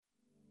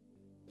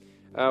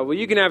Well,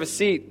 you can have a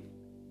seat.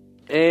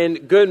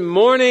 And good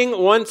morning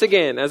once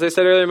again. As I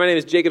said earlier, my name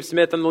is Jacob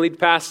Smith. I'm the lead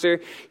pastor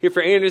here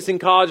for Anderson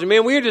College. And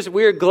man,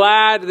 we're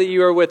glad that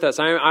you are with us.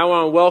 I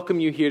want to welcome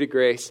you here to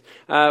Grace.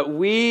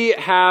 We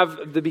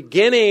have the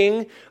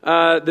beginnings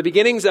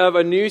of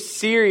a new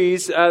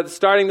series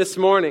starting this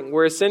morning.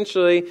 We're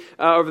essentially,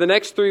 over the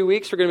next 3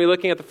 weeks, we're going to be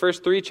looking at the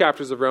first 3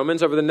 chapters of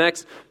Romans. Over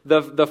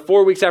the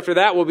 4 weeks after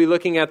that, we'll be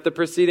looking at the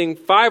preceding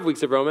 5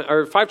 weeks of Romans,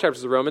 or 5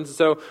 chapters of Romans.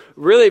 So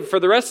really, for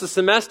the rest of the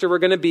semester, we're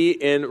going to be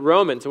in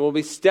Romans. And we'll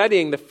be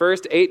studying the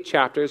first 8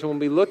 chapters, and we'll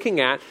be looking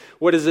at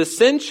what is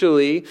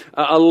essentially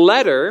a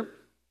letter,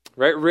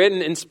 right,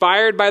 written,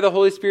 inspired by the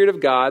Holy Spirit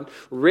of God,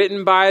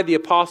 written by the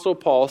Apostle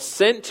Paul,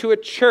 sent to a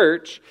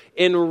church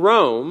in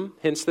Rome,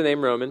 hence the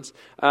name Romans.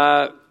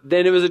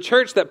 Then it was a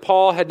church that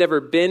Paul had never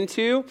been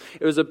to.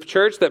 It was a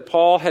church that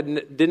Paul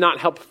did not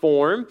help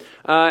form.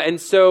 And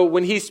so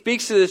when he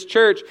speaks to this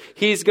church,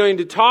 he's going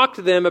to talk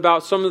to them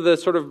about some of the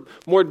sort of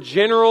more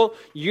general,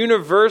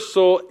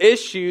 universal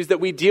issues that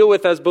we deal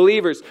with as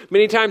believers.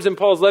 Many times in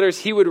Paul's letters,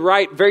 he would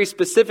write very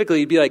specifically,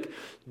 he'd be like,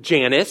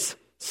 Janice,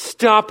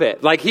 stop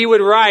it. Like he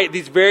would write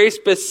these very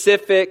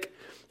specific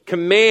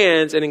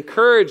commands and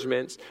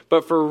encouragements.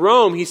 But for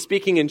Rome, he's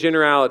speaking in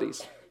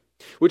generalities,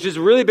 which is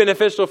really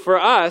beneficial for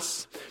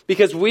us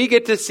because we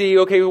get to see,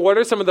 okay, what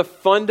are some of the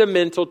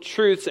fundamental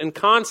truths and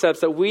concepts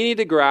that we need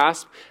to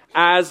grasp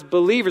as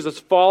believers, as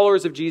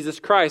followers of Jesus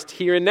Christ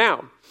here and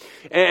now.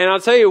 And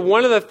I'll tell you,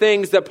 one of the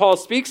things that Paul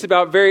speaks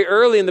about very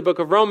early in the book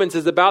of Romans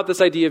is about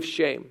this idea of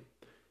shame.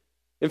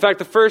 In fact,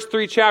 the first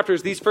 3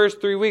 chapters, these first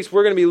 3 weeks,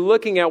 we're going to be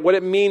looking at what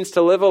it means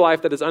to live a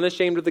life that is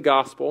unashamed of the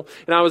gospel.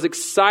 And I was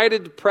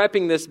excited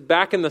prepping this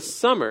back in the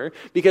summer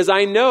because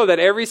I know that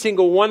every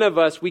single one of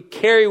us, we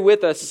carry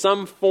with us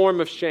some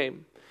form of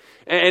shame.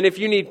 And if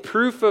you need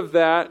proof of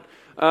that,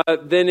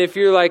 then if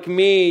you're like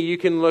me, you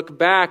can look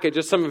back at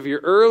just some of your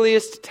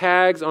earliest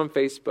tags on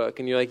Facebook.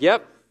 And you're like,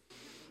 yep,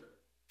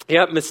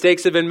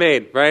 mistakes have been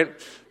made, right?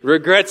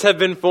 Regrets have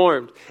been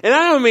formed. And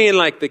I don't mean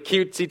like the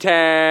cutesy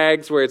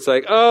tags where it's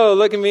like, oh,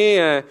 look at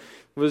me. I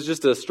was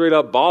just a straight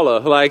up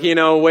baller, like,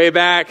 way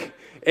back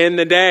in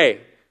the day.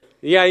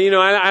 Yeah,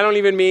 I don't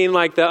even mean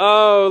like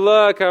oh,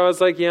 look, I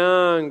was like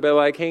young, but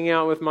like hanging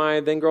out with my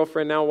then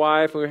girlfriend, now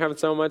wife, and we were having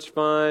so much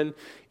fun,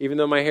 even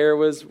though my hair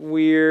was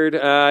weird.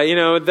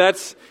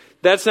 That's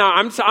not,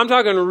 I'm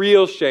talking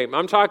real shame.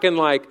 I'm talking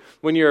like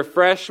when you're a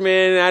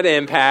freshman at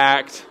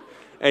Impact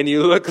and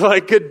you look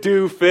like a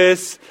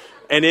doofus.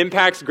 And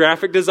Impact's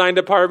graphic design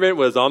department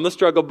was on the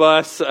struggle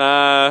bus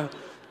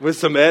with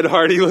some Ed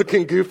Hardy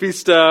looking goofy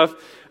stuff.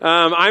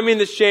 I mean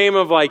the shame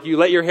of like you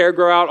let your hair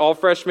grow out all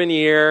freshman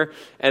year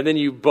and then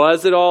you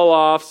buzz it all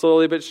off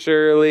slowly but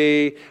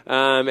surely,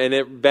 and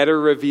it better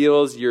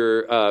reveals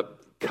your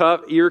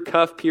ear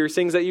cuff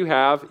piercings that you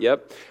have.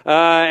 Yep.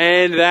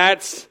 And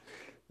that's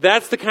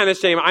the kind of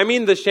shame. I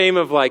mean the shame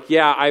of like,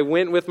 I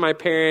went with my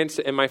parents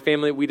and my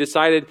family. We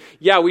decided,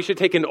 we should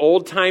take an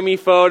old-timey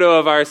photo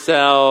of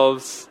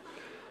ourselves.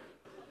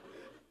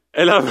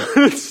 And I'm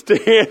going to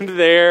stand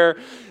there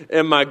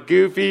in my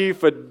goofy,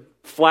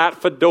 flat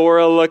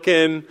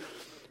fedora-looking,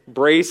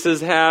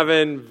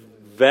 braces-having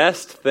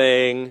vest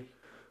thing.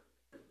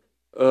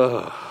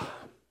 Ugh.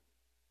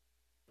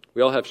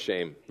 We all have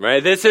shame,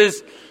 right? This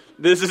is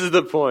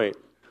the point.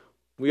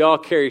 We all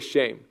carry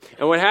shame.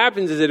 And what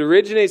happens is it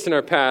originates in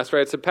our past,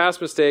 right? It's a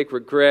past mistake,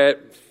 regret,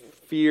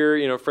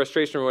 fear,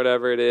 frustration or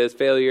whatever it is,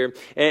 failure.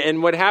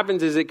 And what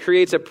happens is it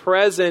creates a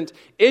present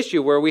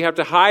issue where we have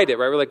to hide it,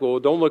 right? We're like, well,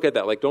 don't look at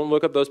that. Like, don't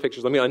look at those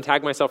pictures. Let me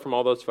untag myself from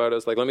all those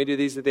photos. Like, let me do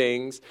these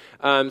things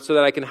so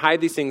that I can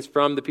hide these things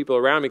from the people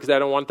around me because I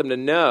don't want them to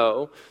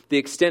know the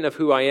extent of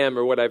who I am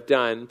or what I've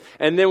done.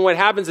 And then what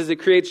happens is it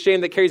creates shame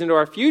that carries into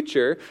our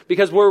future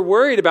because we're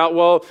worried about,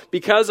 well,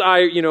 because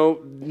I,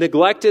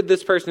 neglected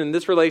this person in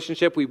this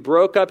relationship, we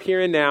broke up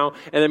here and now,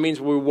 and that means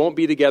we won't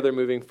be together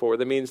moving forward.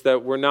 That means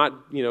that we're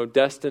not,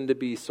 destined to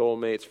be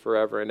soulmates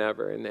forever and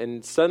ever.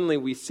 And suddenly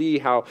we see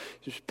how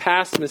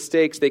past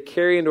mistakes, they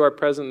carry into our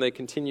present and they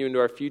continue into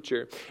our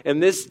future.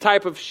 And this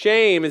type of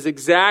shame is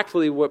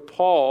exactly what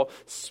Paul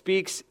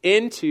speaks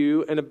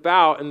into and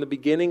about in the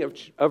beginning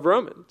of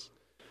Romans.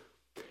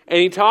 And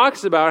he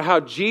talks about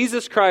how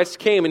Jesus Christ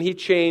came and he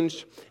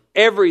changed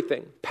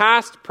everything,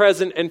 past,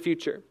 present, and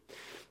future.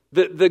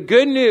 The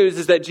good news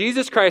is that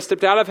Jesus Christ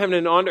stepped out of heaven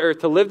and onto earth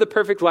to live the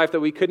perfect life that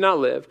we could not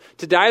live,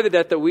 to die the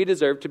death that we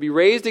deserve, to be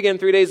raised again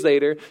 3 days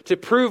later, to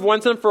prove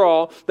once and for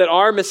all that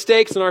our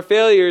mistakes and our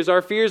failures,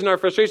 our fears and our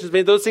frustrations,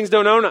 those things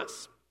don't own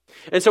us.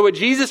 And so what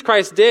Jesus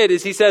Christ did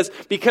is he says,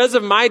 because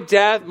of my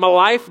death, my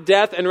life,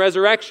 death, and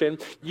resurrection,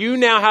 you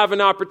now have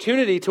an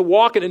opportunity to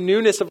walk in a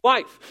newness of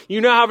life. You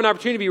now have an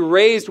opportunity to be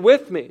raised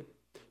with me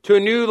to a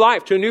new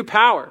life, to a new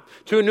power,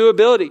 to a new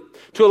ability,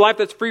 to a life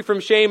that's free from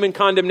shame and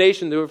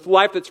condemnation, to a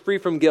life that's free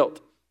from guilt.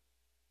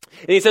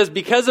 And he says,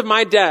 because of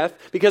my death,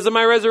 because of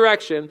my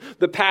resurrection,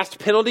 the past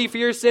penalty for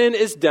your sin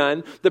is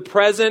done, the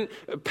present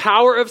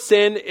power of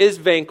sin is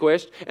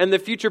vanquished, and the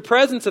future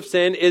presence of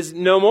sin is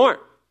no more.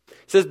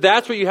 It says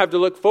that's what you have to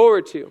look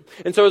forward to.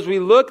 And so as we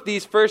look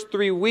these first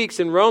 3 weeks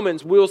in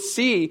Romans, we'll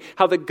see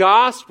how the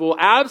gospel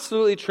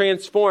absolutely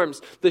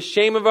transforms the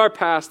shame of our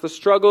past, the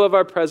struggle of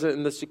our present,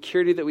 and the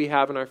security that we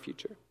have in our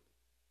future.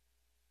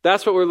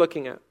 That's what we're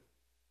looking at.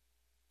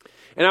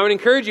 And I would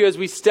encourage you, as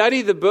we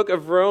study the book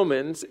of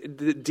Romans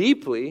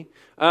deeply,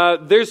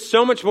 there's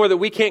so much more that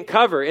we can't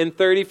cover in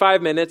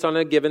 35 minutes on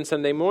a given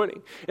Sunday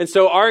morning. And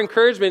so our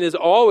encouragement is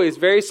always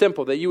very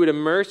simple, that you would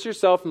immerse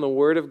yourself in the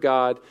Word of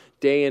God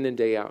day in and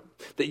day out.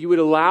 That you would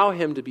allow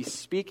Him to be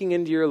speaking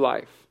into your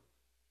life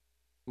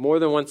more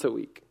than once a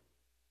week.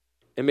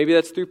 And maybe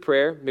that's through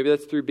prayer. Maybe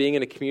that's through being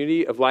in a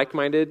community of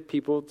like-minded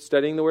people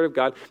studying the Word of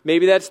God.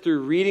 Maybe that's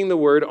through reading the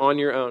Word on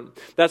your own.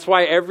 That's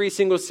why every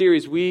single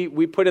series we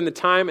put in the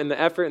time and the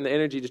effort and the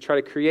energy to try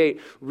to create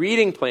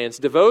reading plans,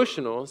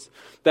 devotionals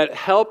that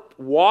help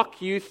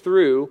walk you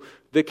through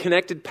the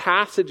connected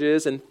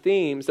passages and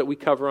themes that we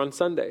cover on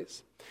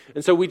Sundays.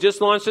 And so we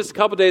just launched this a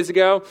couple days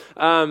ago.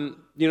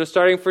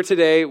 Starting for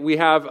today, we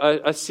have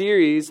a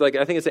series, I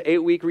think it's an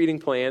 8-week reading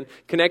plan,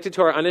 connected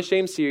to our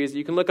Unashamed series that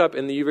you can look up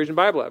in the YouVersion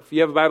Bible app. If you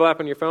have a Bible app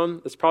on your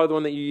phone, that's probably the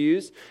one that you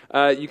use.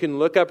 You can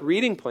look up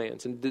reading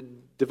plans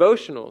and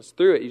devotionals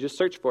through it. You just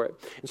search for it.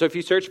 And so if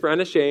you search for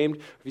Unashamed,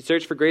 if you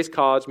search for Grace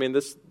College,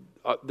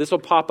 this will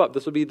pop up.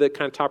 This will be the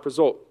kind of top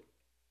result.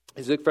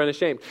 Is look for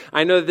Unashamed.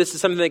 I know that this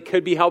is something that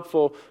could be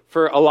helpful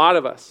for a lot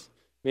of us.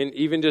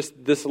 Even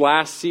just this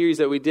last series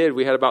that we did,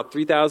 we had about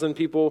 3,000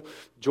 people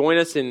join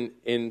us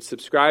in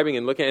subscribing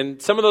and looking.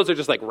 And some of those are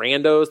just like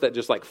randos that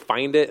just like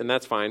find it, and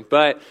that's fine.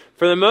 But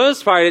for the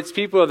most part, it's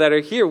people that are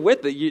here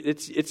with it.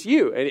 It's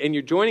you, and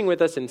you're joining with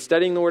us in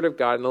studying the Word of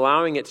God and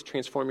allowing it to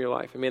transform your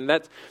life.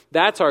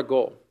 That's our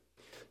goal,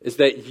 is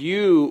that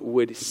you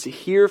would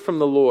hear from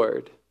the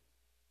Lord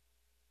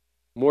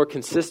more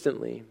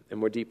consistently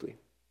and more deeply.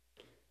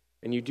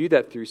 And you do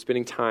that through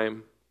spending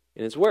time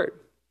in His Word.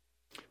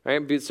 Right?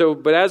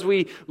 But as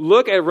we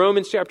look at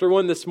Romans chapter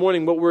 1 this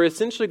morning, what we're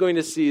essentially going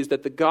to see is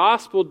that the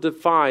gospel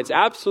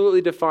absolutely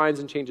defines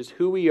and changes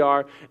who we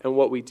are and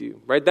what we do.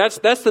 Right? That's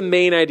the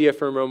main idea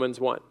from Romans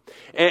 1.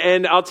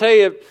 And I'll tell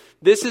you,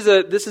 this is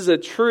a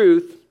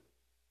truth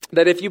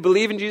that if you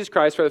believe in Jesus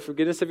Christ for the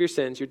forgiveness of your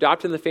sins, you're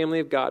adopted in the family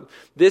of God.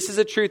 This is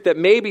a truth that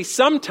maybe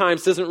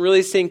sometimes doesn't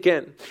really sink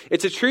in.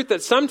 It's a truth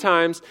that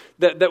sometimes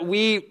that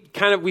we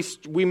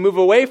move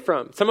away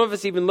from. Some of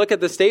us even look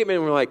at the statement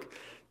and we're like,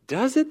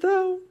 does it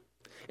though?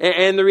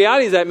 And the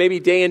reality is that maybe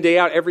day in, day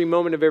out, every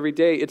moment of every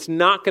day, it's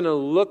not going to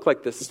look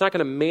like this. It's not going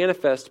to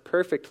manifest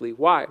perfectly.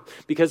 Why?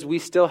 Because we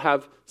still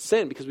have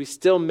sin, because we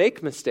still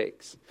make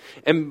mistakes.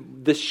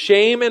 And the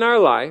shame in our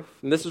life,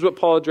 and this is what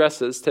Paul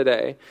addresses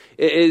today,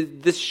 is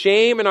this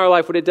shame in our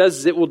life, what it does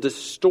is it will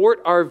distort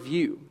our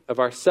view of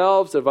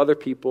ourselves, of other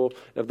people,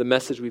 and of the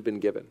message we've been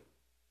given.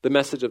 The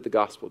message of the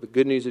gospel, the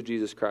good news of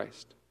Jesus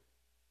Christ.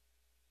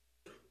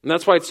 And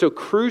that's why it's so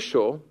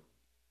crucial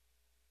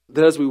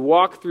that as we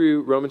walk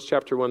through Romans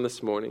chapter 1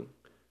 this morning,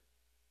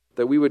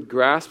 that we would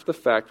grasp the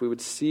fact, we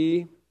would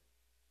see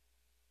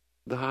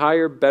the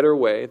higher, better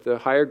way, the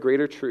higher,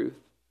 greater truth,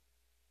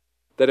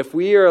 that if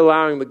we are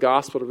allowing the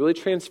gospel to really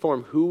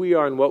transform who we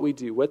are and what we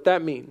do, what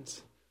that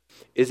means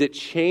is it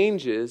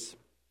changes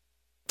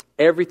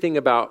everything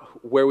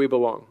about where we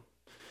belong.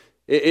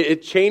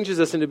 It changes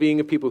us into being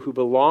a people who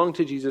belong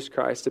to Jesus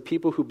Christ, a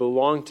people who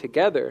belong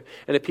together,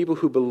 and a people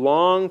who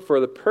belong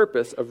for the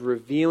purpose of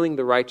revealing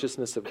the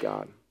righteousness of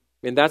God.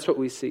 That's what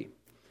we see.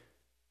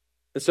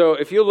 And so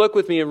if you'll look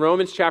with me in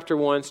Romans chapter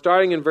 1,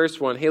 starting in verse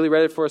 1, Haley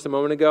read it for us a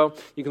moment ago.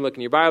 You can look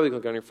in your Bible, you can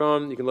look on your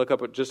phone, you can look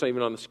up just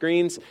even on the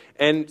screens.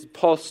 And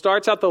Paul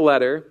starts out the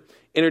letter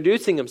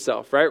introducing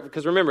himself, right?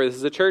 Because remember, this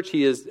is a church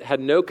he has had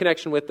no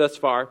connection with thus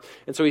far.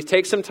 And so he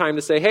takes some time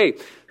to say, hey,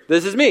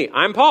 this is me.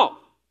 I'm Paul.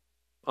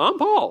 I'm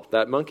Paul.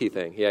 That monkey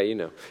thing. Yeah, you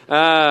know.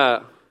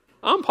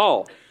 I'm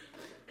Paul.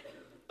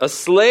 A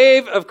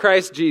slave of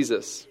Christ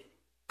Jesus,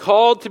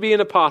 called to be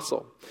an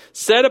apostle,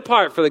 set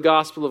apart for the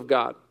gospel of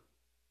God.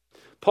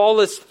 Paul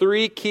lists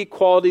 3 key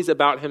qualities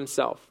about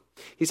himself.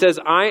 He says,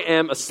 I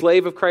am a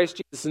slave of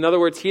Christ Jesus. In other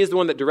words, he is the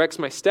one that directs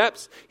my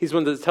steps. He's the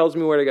one that tells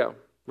me where to go.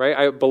 Right?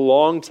 I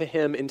belong to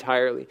him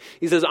entirely.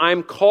 He says,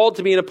 I'm called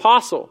to be an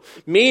apostle,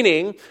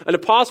 meaning an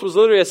apostle is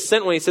literally a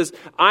sent one. He says,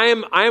 I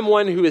am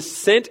one who is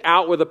sent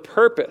out with a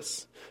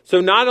purpose.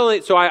 So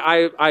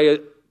I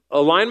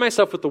align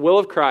myself with the will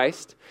of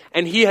Christ,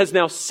 and he has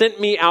now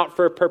sent me out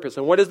for a purpose.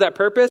 And what is that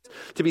purpose?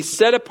 To be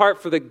set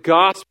apart for the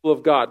gospel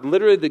of God,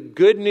 literally the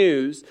good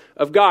news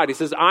of God. He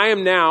says, I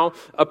am now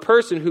a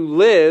person who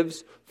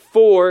lives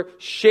for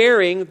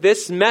sharing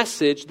this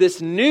message,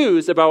 this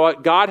news about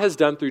what God has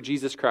done through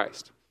Jesus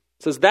Christ.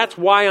 He says, that's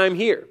why I'm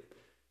here.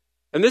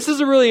 And this is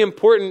a really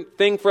important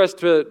thing for us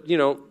to,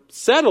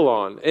 settle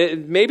on.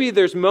 Maybe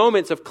there's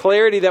moments of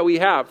clarity that we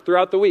have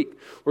throughout the week.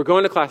 We're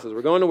going to classes,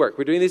 we're going to work,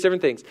 we're doing these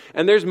different things.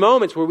 And there's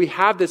moments where we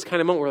have this kind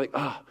of moment where we're like,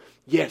 oh,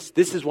 yes,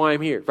 this is why I'm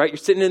here, right? You're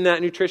sitting in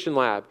that nutrition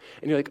lab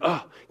and you're like,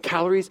 oh,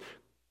 calories,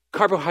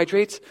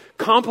 carbohydrates,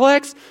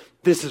 complex,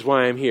 this is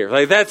why I'm here.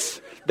 Like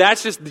that's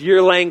just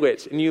your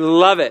language and you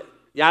love it.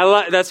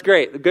 Yeah, that's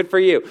great. Good for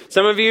you.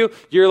 Some of you,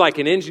 you're like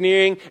in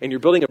engineering and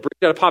you're building a bridge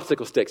out of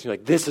popsicle sticks. You're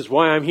like, this is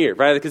why I'm here,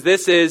 right? Because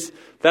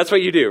that's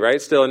what you do,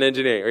 right? Still in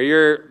engineering.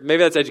 Or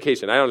maybe that's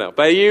education. I don't know.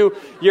 But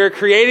you're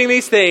creating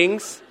these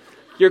things.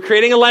 You're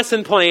creating a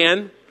lesson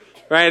plan,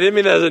 right? I didn't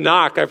mean that as a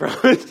knock, I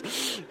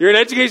promise. You're an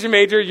education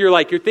major.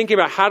 You're thinking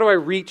about how do I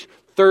reach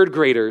third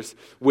graders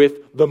with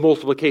the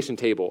multiplication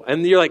table?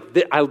 And you're like,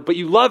 but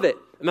you love it.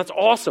 And that's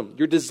awesome.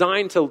 You're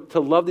designed to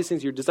love these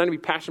things. You're designed to be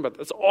passionate about it.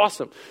 That's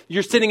awesome.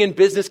 You're sitting in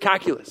business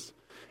calculus.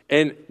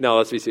 And no,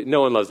 let's be serious. No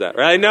one loves that,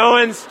 right? No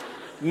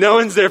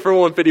one's there for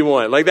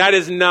 151. Like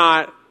that's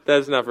not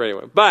for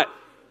anyone. But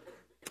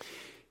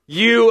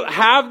you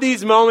have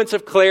these moments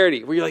of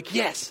clarity where you're like,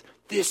 yes,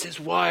 this is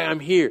why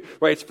I'm here,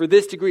 right? It's for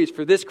this degree. It's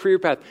for this career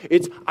path.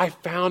 I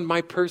found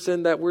my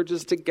person that we're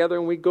just together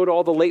and we go to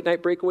all the late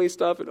night breakaway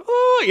stuff and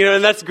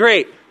and that's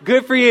great.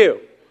 Good for you.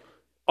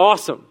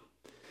 Awesome.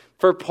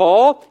 For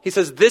Paul, he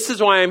says, this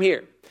is why I'm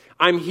here.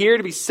 I'm here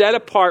to be set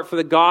apart for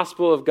the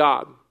gospel of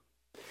God.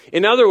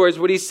 In other words,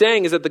 what he's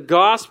saying is that the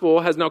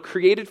gospel has now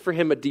created for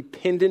him a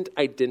dependent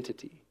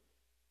identity.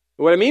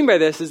 What I mean by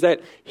this is that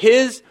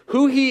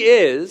who he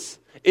is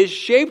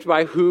shaped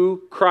by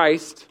who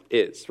Christ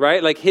is,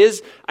 right? Like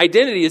his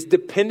identity is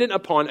dependent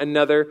upon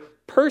another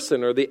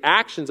person or the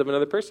actions of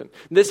another person.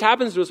 This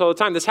happens to us all the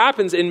time. This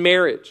happens in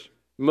marriage.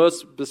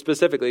 Most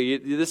specifically,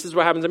 this is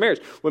what happens in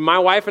marriage. When my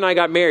wife and I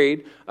got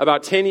married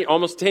about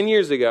almost 10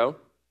 years ago,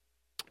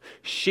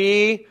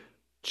 she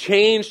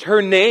changed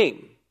her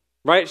name,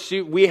 right?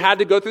 We had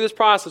to go through this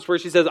process where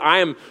she says, I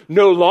am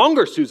no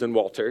longer Susan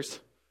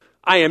Walters.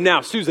 I am now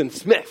Susan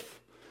Smith.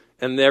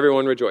 And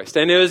everyone rejoiced.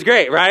 And it was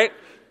great, right?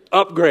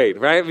 Upgrade,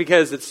 right?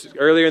 Because it's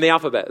earlier in the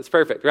alphabet. It's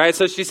perfect, right?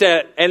 So she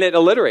said, and it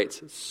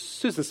alliterates,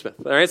 Susan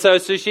Smith, all right? So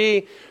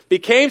she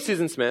became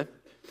Susan Smith.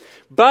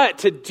 But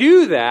to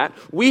do that,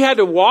 we had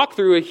to walk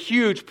through a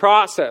huge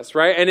process,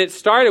 right? And it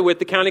started with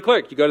the county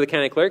clerk. You go to the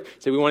county clerk,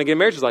 say, we want to get a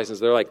marriage license.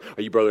 They're like,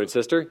 are you brother and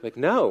sister? Like,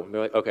 no. And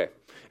they're like, okay.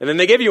 And then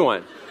they give you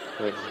one.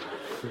 Like,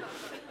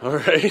 all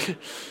right.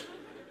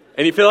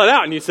 And you fill it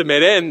out and you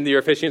submit it and your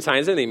officiant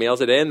signs it and he mails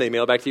it in. They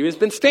mail it back to you. It's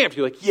been stamped.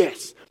 You're like,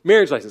 yes,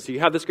 marriage license. So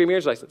you have this great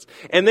marriage license.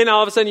 And then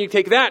all of a sudden you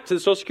take that to the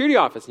Social Security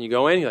office and you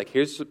go in. You're like,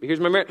 here's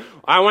my marriage.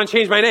 I want to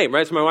change my name,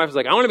 right? So my wife was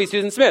like, I want to be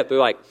Susan Smith. They're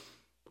like,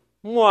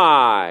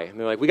 why? And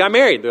they're like, we got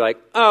married. They're like,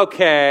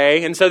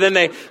 okay. And so then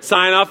they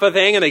sign off a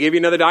thing and they give you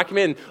another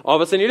document and all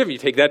of a sudden you're different. You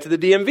take that to the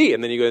DMV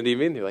and then you go to the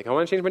DMV and they're like, I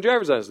want to change my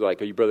driver's license. They're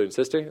like, are you brother and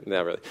sister?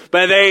 Not really.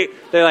 But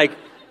they're like,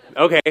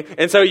 okay.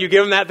 And so you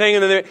give them that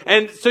thing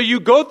and so you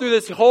go through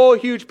this whole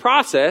huge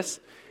process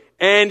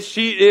and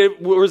it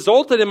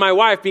resulted in my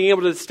wife being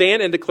able to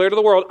stand and declare to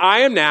the world, I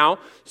am now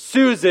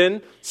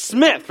Susan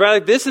Smith, right?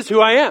 Like this is who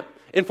I am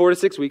in 4 to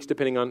 6 weeks,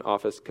 depending on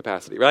office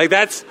capacity, right?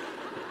 Like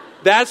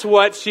that's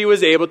what she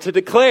was able to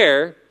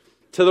declare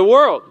to the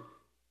world.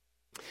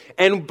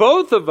 And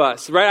both of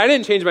us, right? I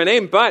didn't change my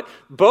name, but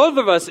both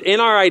of us in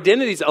our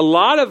identities, a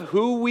lot of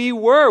who we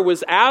were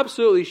was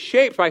absolutely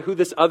shaped by who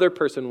this other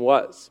person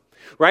was,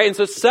 right? And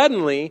so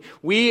suddenly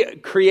we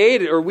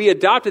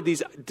adopted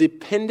these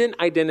dependent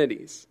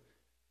identities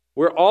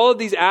where all of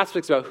these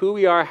aspects about who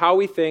we are, how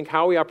we think,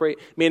 how we operate,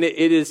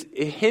 it is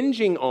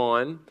hinging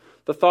on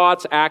the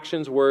thoughts,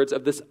 actions, words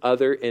of this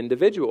other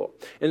individual.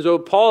 And so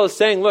Paul is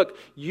saying, look,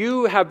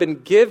 you have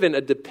been given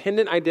a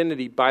dependent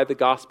identity by the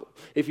gospel.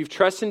 If you've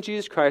trusted in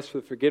Jesus Christ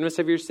for the forgiveness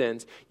of your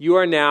sins, you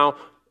are now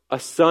a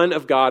son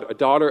of God, a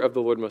daughter of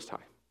the Lord Most High.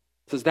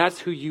 It says that's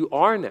who you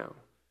are now.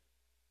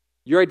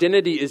 Your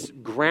identity is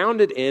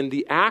grounded in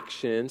the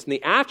actions and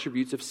the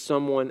attributes of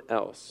someone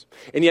else.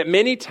 And yet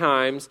many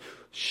times,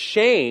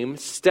 shame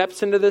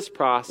steps into this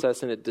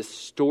process and it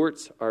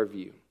distorts our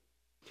view.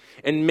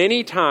 And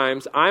many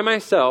times, I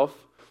myself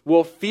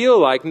will feel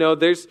like, no,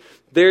 there's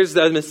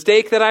a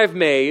mistake that I've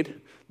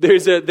made.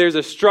 There's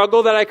a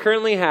struggle that I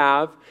currently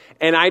have.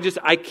 And I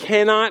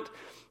cannot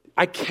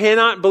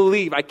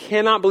believe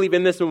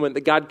in this moment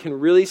that God can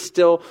really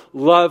still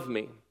love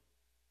me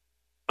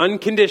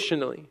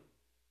unconditionally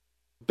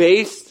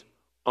based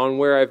on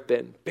where I've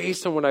been,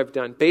 based on what I've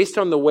done, based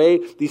on the way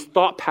these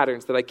thought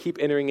patterns that I keep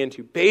entering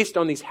into, based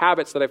on these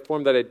habits that I've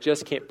formed that I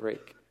just can't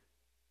break.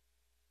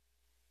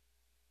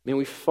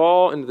 We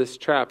fall into this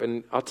trap,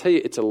 and I'll tell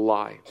you, it's a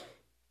lie.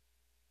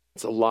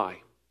 It's a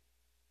lie.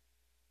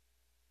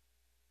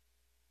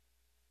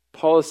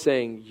 Paul is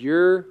saying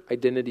your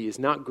identity is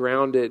not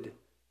grounded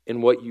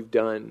in what you've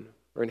done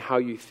or in how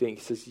you think.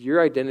 He says your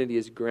identity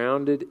is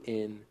grounded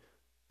in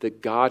the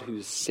God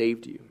who's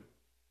saved you,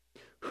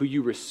 who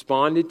you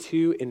responded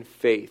to in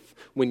faith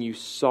when you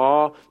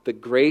saw the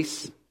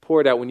grace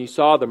poured out, when you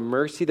saw the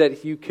mercy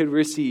that you could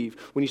receive,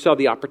 when you saw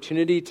the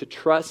opportunity to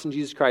trust in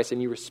Jesus Christ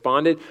and you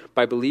responded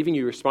by believing,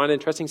 you responded in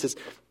trusting. He says,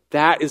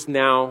 that is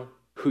now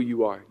who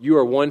you are. You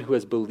are one who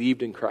has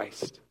believed in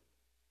Christ.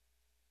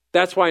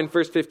 That's why in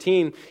verse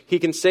 15, he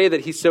can say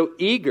that he's so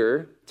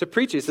eager to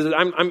preach it. He says,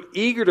 I'm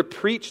eager to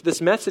preach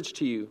this message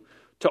to you,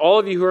 to all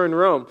of you who are in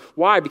Rome.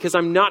 Why? Because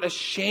I'm not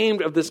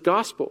ashamed of this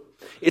gospel.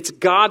 It's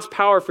God's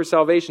power for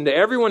salvation to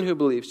everyone who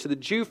believes, to the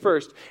Jew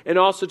first and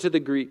also to the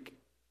Greek.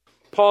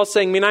 Paul's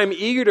saying, man, I'm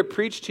eager to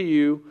preach to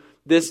you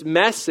this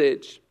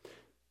message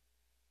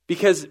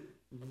because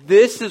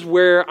this is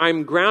where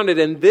I'm grounded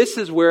and this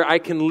is where I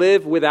can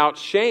live without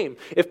shame.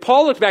 If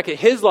Paul looked back at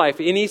his life,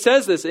 and he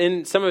says this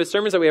in some of his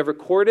sermons that we have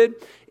recorded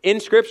in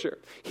Scripture,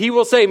 he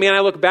will say, man, I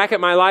look back at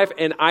my life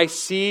and I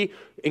see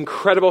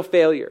incredible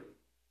failure.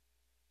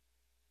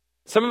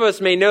 Some of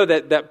us may know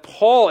that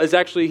Paul is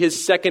actually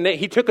his second name.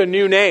 He took a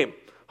new name.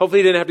 Hopefully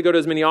he didn't have to go to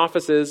as many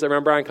offices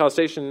around Bryan College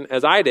Station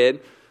as I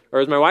did, or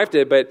as my wife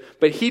did,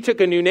 but he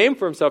took a new name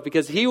for himself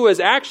because he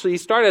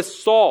started as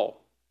Saul.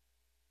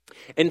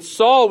 And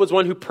Saul was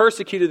one who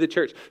persecuted the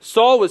church.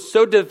 Saul was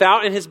so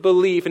devout in his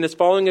belief and his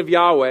following of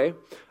Yahweh,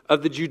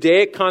 of the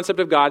Judaic concept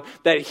of God,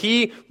 that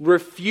he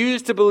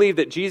refused to believe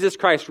that Jesus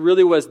Christ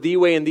really was the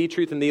way and the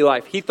truth and the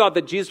life. He thought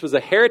that Jesus was a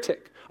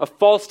heretic, a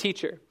false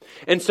teacher.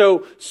 And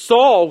so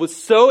Saul was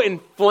so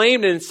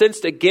inflamed and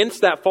incensed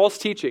against that false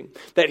teaching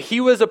that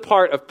he was a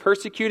part of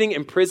persecuting,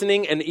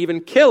 imprisoning, and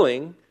even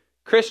killing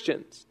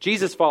Christians,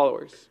 Jesus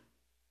followers.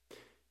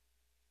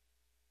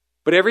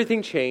 But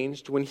everything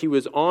changed when he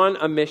was on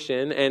a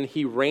mission and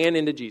he ran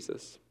into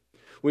Jesus.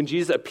 When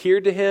Jesus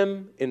appeared to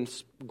him in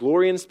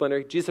glory and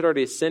splendor, Jesus had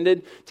already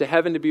ascended to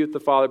heaven to be with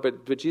the Father,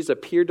 but Jesus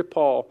appeared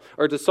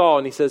to Saul,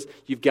 and he says,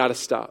 you've got to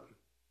stop.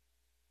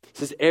 He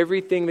says,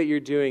 everything that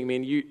you're doing,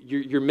 man,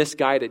 you're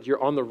misguided.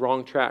 You're on the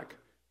wrong track.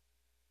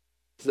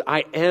 He says,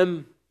 I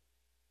am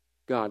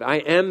God. I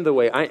am the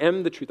way. I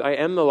am the truth. I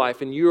am the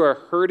life, and you are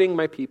hurting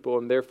my people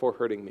and therefore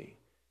hurting me.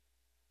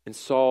 And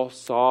Saul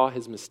saw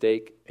his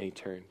mistake, and he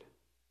turned.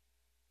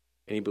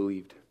 And he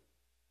believed.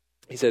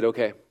 He said,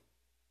 okay.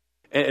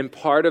 And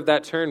part of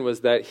that turn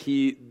was that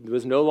he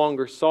was no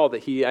longer Saul,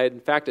 that he had in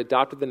fact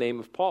adopted the name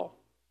of Paul.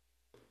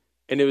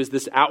 And it was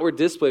this outward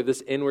display of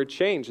this inward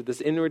change,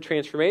 this inward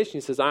transformation.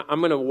 He says,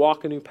 I'm going to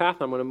walk a new path.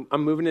 I'm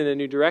moving in a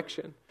new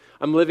direction.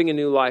 I'm living a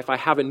new life. I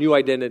have a new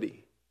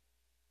identity.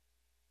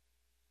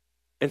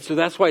 And so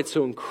that's why it's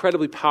so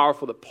incredibly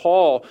powerful that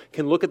Paul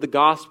can look at the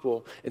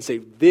gospel and say,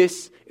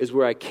 this is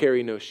where I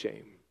carry no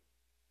shame.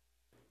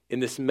 In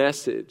this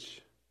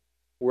message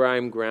where I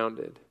am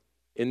grounded,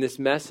 in this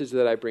message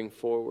that I bring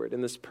forward,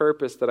 in this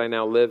purpose that I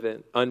now live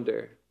in,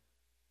 under.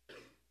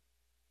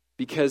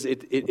 Because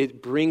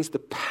it brings the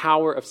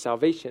power of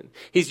salvation.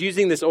 He's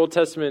using this Old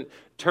Testament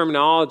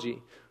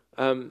terminology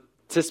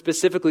to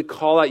specifically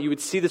call out. You would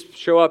see this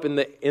show up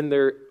in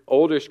their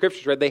older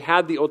scriptures, right? They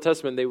had the Old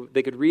Testament.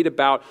 They could read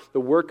about the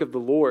work of the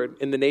Lord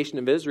in the nation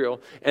of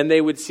Israel, and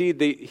they would see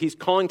he's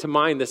calling to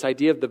mind this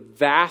idea of the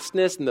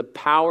vastness and the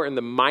power and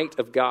the might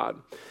of God.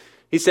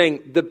 He's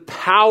saying the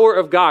power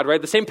of God,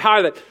 right? The same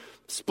power that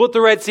split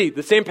the Red Sea,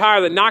 the same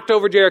power that knocked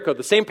over Jericho,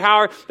 the same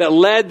power that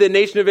led the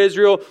nation of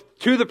Israel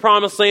to the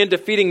promised land,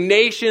 defeating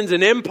nations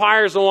and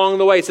empires along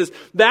the way. He says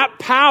that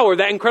power,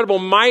 that incredible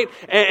might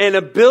and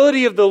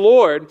ability of the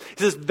Lord,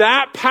 he says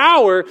that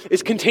power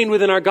is contained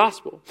within our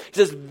gospel. He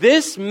says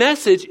this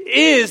message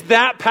is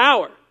that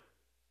power.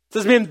 He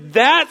says, man,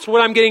 that's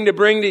what I'm getting to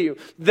bring to you.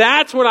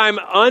 That's what I'm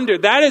under.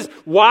 That is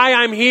why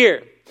I'm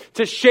here,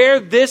 to share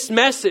this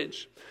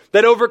message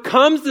that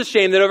overcomes the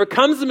shame, that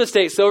overcomes the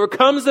mistakes, that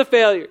overcomes the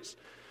failures,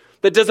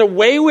 that does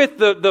away with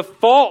the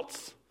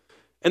faults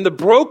and the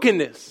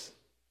brokenness.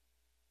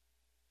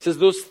 It says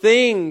those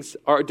things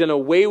are done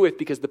away with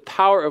because the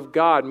power of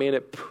God, man,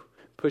 it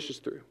pushes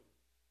through.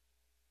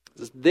 It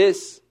says,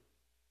 this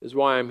is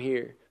why I'm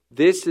here.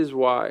 This is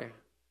why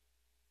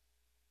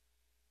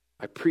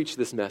I preach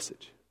this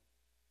message.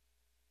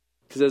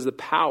 Because it has the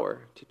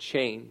power to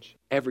change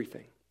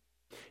everything.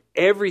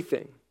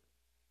 Everything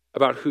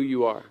about who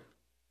you are.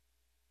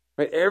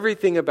 Right?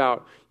 Everything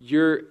about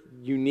your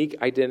unique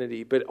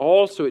identity, but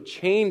also it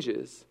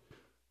changes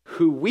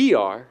who we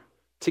are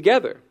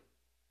together.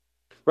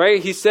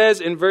 Right? He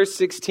says in verse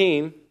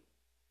 16,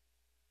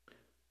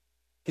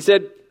 he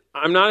said,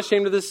 I'm not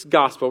ashamed of this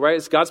gospel, right?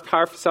 It's God's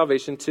power for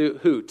salvation to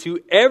who? To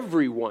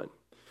everyone.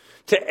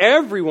 To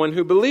everyone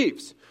who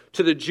believes.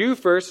 To the Jew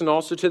first and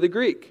also to the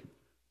Greek.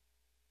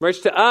 Right?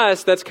 To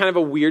us, that's kind of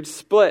a weird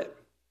split.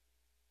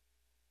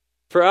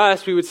 For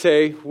us, we would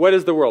say, what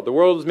is the world? The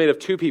world is made of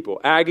two people,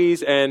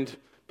 Aggies and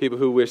people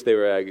who wish they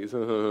were Aggies.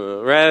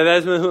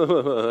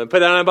 Right? Put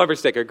that on a bumper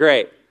sticker.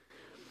 Great.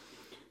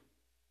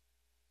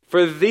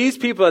 For these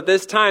people at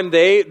this time,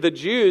 the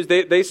Jews,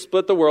 they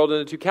split the world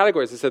into two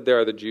categories. They said there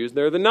are the Jews and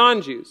there are the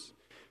non-Jews.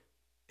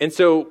 And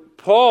so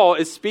Paul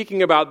is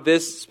speaking about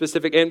this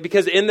specific, and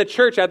because in the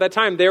church at that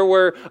time, there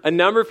were a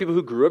number of people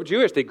who grew up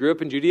Jewish. They grew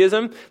up in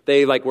Judaism.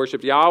 They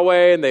worshiped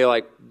Yahweh, and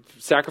they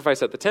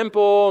sacrificed at the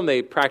temple, and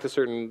they practiced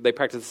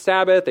the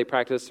Sabbath. They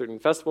practiced certain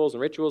festivals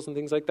and rituals and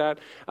things like that.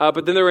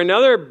 But then there were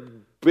another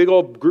big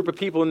old group of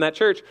people in that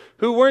church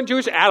who weren't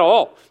Jewish at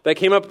all. That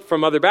came up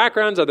from other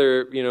backgrounds,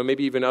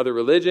 maybe even other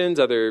religions,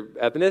 other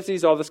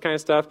ethnicities, all this kind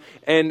of stuff.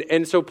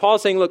 And so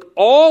Paul's saying, look,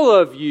 all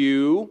of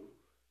you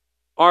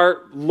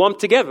are lumped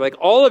together.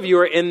 All of you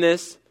are in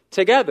this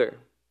together.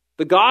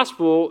 The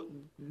gospel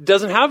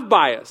doesn't have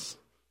bias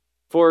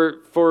for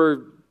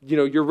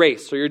your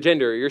race or your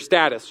gender or your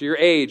status or your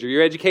age or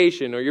your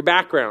education or your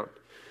background.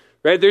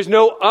 Right? There's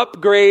no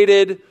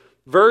upgraded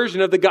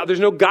version of there's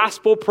no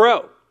Gospel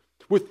Pro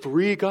with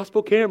 3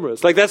 gospel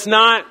cameras. Like, that's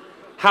not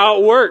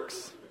how it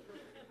works.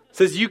 It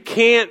says you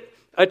can't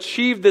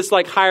achieve this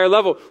like higher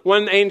level.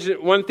 One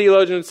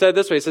theologian said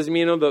this way. He says,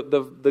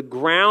 the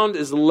ground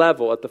is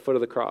level at the foot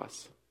of the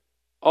cross.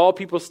 All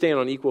people stand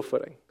on equal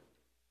footing.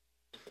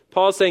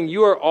 Paul is saying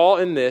you are all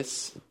in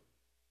this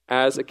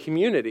as a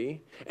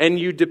community, and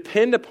you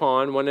depend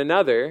upon one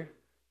another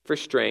for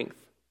strength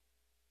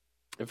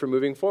and for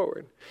moving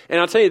forward.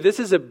 And I'll tell you, this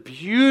is a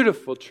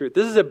beautiful truth.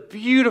 This is a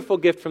beautiful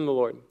gift from the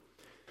Lord,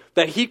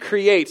 that he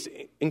creates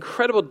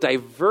incredible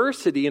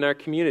diversity in our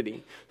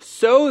community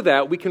so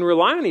that we can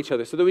rely on each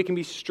other, so that we can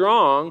be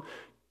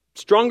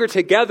stronger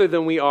together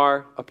than we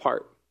are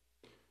apart.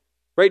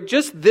 Right?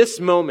 Just this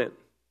moment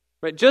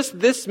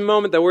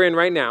that we're in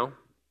right now,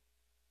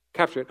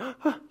 capture it.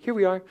 Here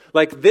we are.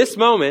 Like, this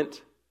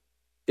moment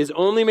is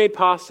only made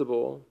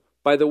possible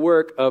by the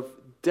work of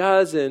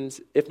dozens,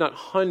 if not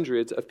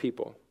hundreds of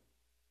people.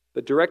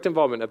 The direct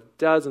involvement of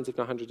dozens, if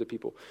not hundreds of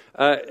people.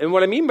 And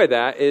what I mean by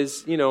that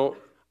is,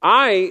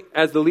 I,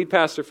 as the lead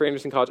pastor for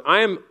Anderson College,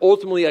 I am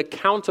ultimately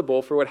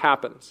accountable for what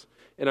happens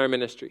in our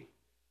ministry.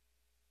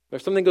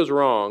 If something goes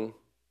wrong,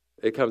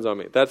 it comes on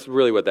me. That's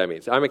really what that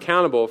means. I'm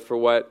accountable for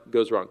what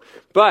goes wrong.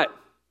 But,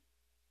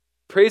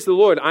 praise the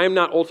Lord, I am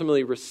not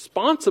ultimately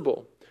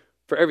responsible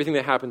for everything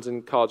that happens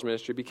in college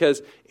ministry,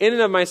 because in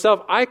and of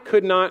myself, I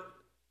could not,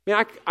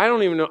 I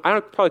don't even know,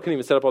 probably couldn't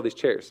even set up all these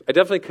chairs. I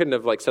definitely couldn't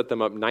have set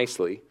them up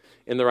nicely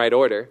in the right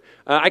order.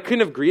 I couldn't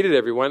have greeted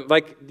everyone.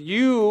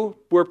 You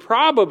were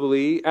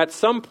probably at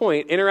some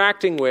point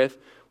interacting with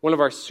one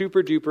of our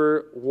super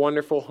duper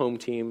wonderful home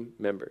team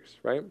members,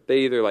 right?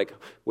 They either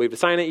waved a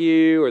sign at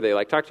you, or they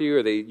talked to you,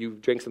 or you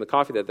drank some of the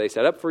coffee that they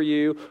set up for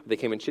you, or they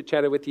came and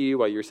chit-chatted with you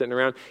while you were sitting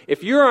around.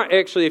 If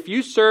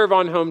you serve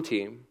on home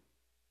team,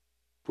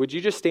 would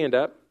you just stand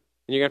up?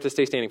 And you're going to have to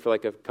stay standing for a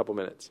couple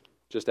minutes,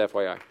 just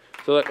FYI.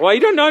 So you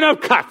don't know, no,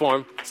 clap for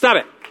him.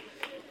 Stop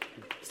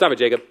it,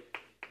 Jacob.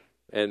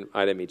 And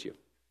I didn't meet you.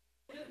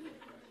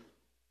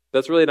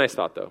 That's a really nice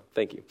thought, though.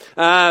 Thank you.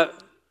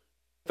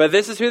 But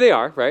this is who they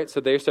are, right? So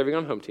they're serving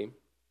on home team.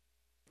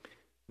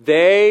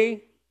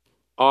 They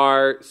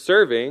are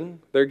serving.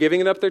 They're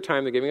giving up their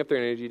time. They're giving up their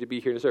energy to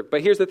be here to serve.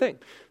 But here's the thing.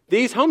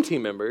 These home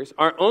team members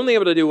are only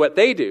able to do what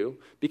they do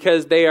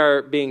because they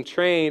are being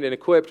trained and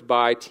equipped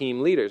by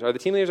team leaders. Are the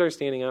team leaders already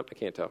standing up? I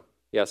can't tell.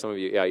 Yeah, some of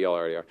you. Yeah, y'all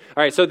already are.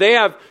 All right, so they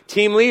have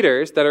team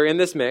leaders that are in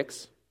this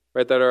mix,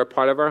 right, that are a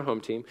part of our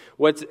home team.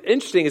 What's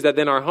interesting is that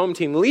then our home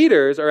team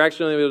leaders are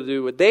actually able to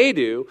do what they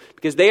do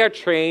because they are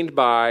trained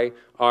by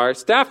our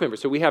staff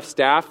members. So we have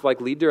staff,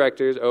 lead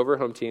directors over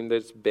home team.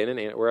 There's Ben and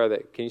Anna. Where are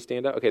they? Can you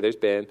stand up? Okay, there's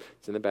Ben.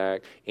 It's in the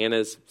back.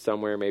 Anna's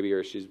somewhere maybe,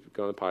 or she's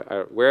going to the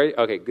pot. Where are you?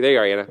 Okay, there you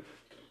are, Anna.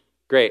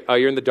 Great. Oh,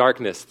 you're in the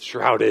darkness,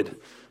 shrouded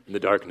in the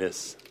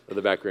darkness of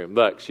the back room.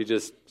 Look,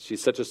 she's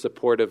such a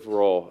supportive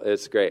role.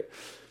 It's great.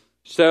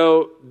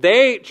 So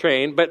they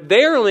train, but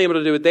they're only able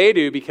to do what they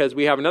do because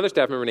we have another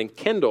staff member named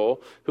Kendall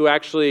who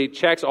actually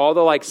checks all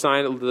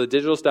the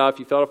digital stuff.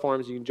 You fill out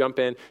forms, you can jump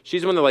in.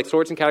 She's the one that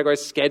sorts and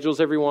categorizes, schedules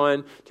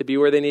everyone to be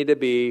where they need to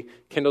be.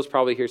 Kendall's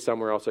probably here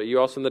somewhere else. Are you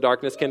also in the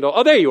darkness, Kendall?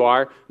 Oh, there you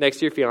are, next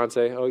to your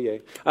fiance. Oh,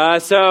 yay.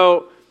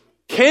 So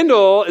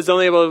Kendall is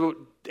only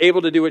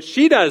able to do what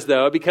she does,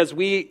 though, because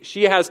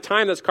she has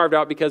time that's carved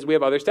out because we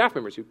have other staff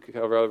members who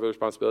cover other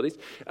responsibilities,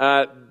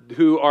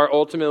 who are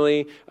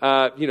ultimately,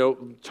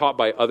 taught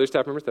by other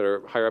staff members that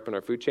are higher up in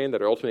our food chain,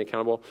 that are ultimately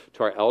accountable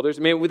to our elders.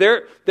 I mean,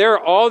 there are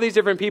all these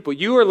different people.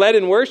 You are led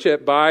in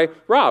worship by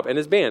Rob and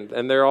his band,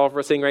 and they're all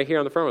sitting right here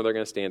on the front row. They're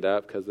going to stand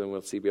up because then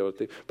we'll be able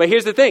to. But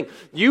here's the thing.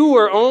 You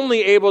were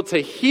only able to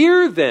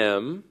hear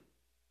them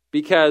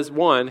because,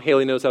 one,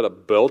 Haley knows how to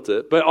belt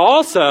it, but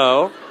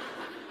also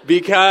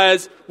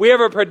because we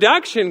have a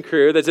production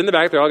crew that's in the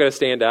back. They're all going to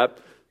stand up.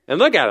 And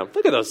look at them.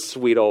 Look at those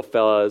sweet old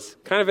fellas.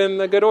 Kind of in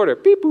the good order.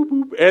 Beep, boop,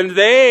 boop. And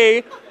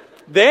they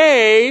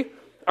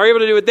are able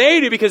to do what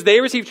they do because they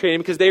receive training,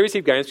 because they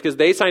receive guidance, because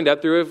they signed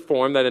up through a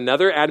form that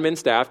another admin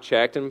staff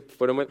checked and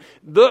put them with.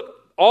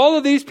 All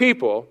of these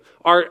people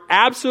are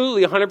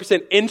absolutely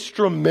 100%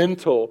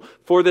 instrumental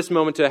for this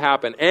moment to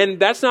happen. And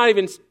that's not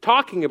even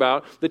talking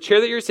about the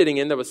chair that you're sitting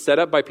in that was set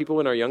up by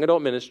people in our young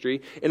adult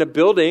ministry in a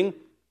building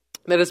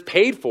that is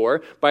paid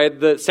for by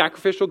the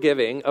sacrificial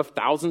giving of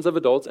thousands of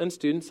adults and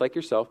students like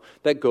yourself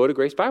that go to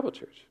Grace Bible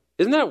Church.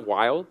 Isn't that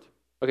wild?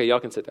 Okay, y'all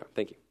can sit down.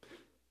 Thank you.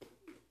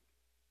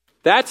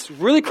 That's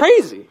really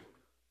crazy.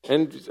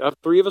 And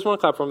 3 of us want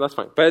to clap for them. That's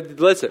fine. But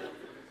listen,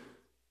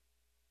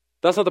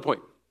 that's not the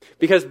point.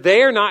 Because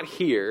they are not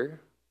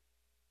here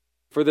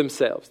for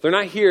themselves. They're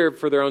not here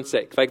for their own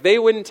sake. They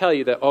wouldn't tell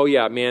you that, oh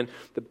yeah, man,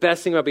 the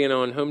best thing about being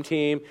on home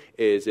team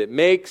is it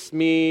makes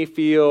me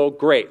feel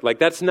great.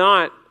 That's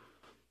not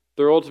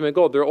their ultimate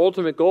goal. Their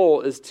ultimate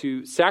goal is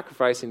to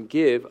sacrifice and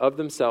give of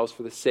themselves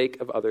for the sake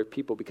of other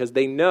people, because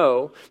they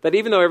know that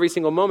even though every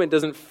single moment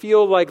doesn't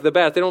feel like the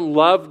best, they don't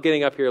love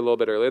getting up here a little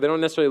bit earlier. They don't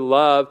necessarily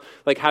love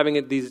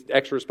having these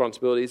extra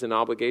responsibilities and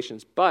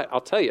obligations. But I'll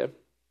tell you,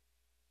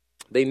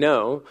 they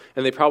know,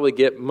 and they probably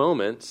get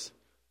moments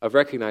of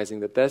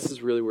recognizing that this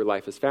is really where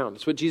life is found.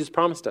 It's what Jesus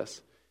promised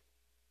us.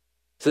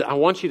 He said, I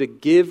want you to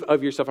give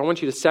of yourself. I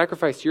want you to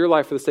sacrifice your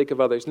life for the sake of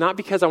others, not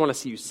because I want to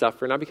see you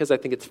suffer, not because I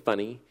think it's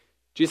funny.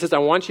 Jesus says, I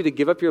want you to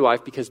give up your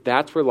life because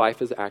that's where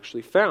life is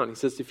actually found. He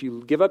says, if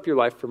you give up your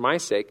life for my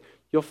sake,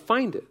 you'll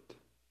find it.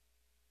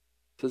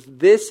 He says,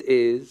 this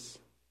is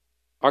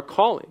our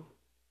calling,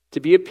 to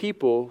be a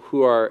people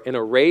who are in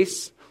a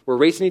race. We're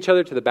racing each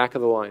other to the back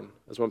of the line,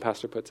 as one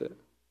pastor puts it.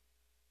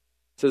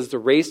 He says it's a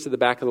race to the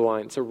back of the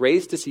line. It's a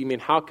race to see, man,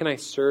 how can I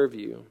serve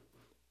you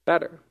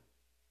better?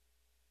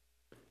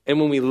 And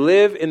when we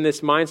live in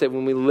this mindset,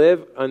 when we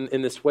live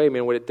in this way,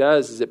 man, what it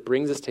does is it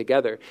brings us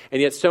together.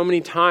 And yet so many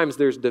times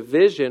there's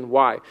division.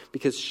 Why?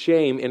 Because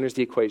shame enters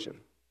the equation.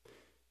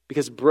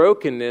 Because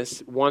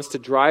brokenness wants to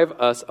drive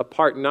us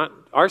apart.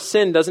 Our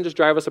sin doesn't just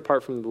drive us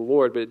apart from the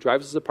Lord, but it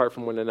drives us apart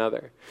from one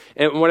another.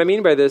 And what I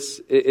mean by this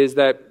is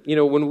that,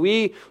 when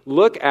we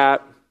look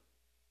at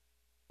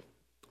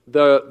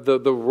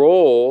the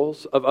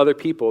roles of other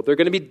people, they're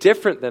going to be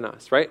different than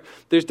us, right?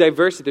 There's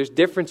diversity, there's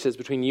differences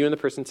between you and the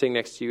person sitting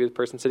next to you, the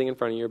person sitting in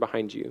front of you or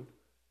behind you.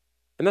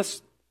 And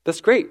that's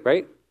great,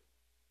 right?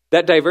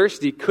 That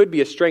diversity could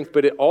be a strength,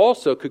 but it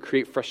also could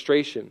create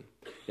frustration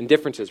and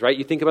differences, right?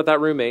 You think about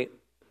that roommate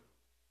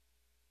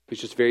who's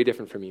just very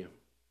different from you.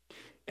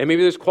 And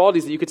maybe there's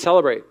qualities that you could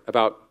celebrate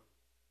about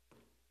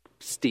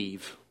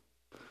Steve.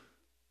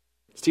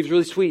 Steve's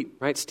really sweet,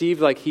 right?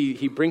 Steve,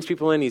 he brings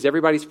people in. He's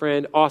everybody's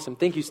friend. Awesome.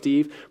 Thank you,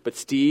 Steve. But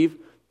Steve,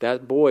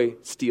 that boy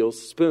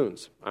steals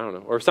spoons. I don't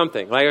know, or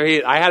something.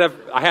 I had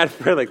a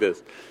friend like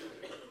this.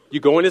 You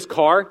go in his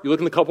car, you look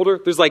in the cup holder,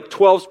 there's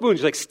 12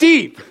 spoons. You're like,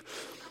 Steve,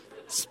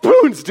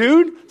 spoons,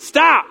 dude,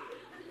 stop.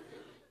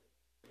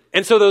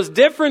 And so those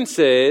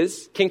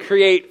differences can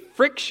create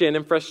friction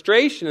and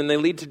frustration, and they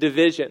lead to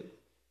division.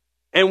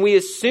 And we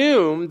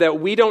assume that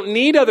we don't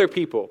need other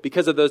people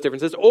because of those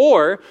differences,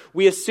 or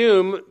we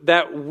assume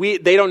that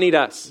they don't need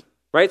us,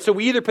 right? So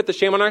we either put the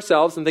shame on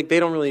ourselves and think they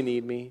don't really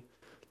need me.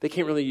 They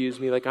can't really use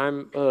me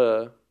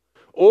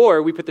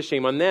Or we put the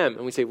shame on them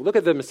and we say, well, look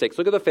at the mistakes,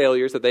 look at the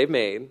failures that they've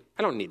made.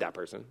 I don't need that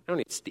person. I don't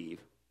need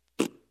Steve.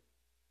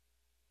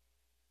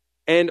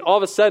 And all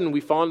of a sudden, we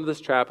fall into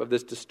this trap of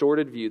this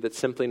distorted view that's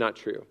simply not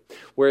true,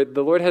 where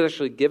the Lord has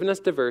actually given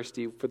us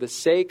diversity for the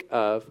sake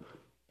of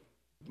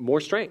more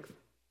strength.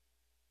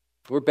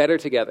 We're better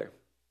together.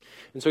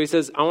 And so he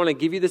says, I want to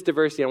give you this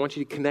diversity. I want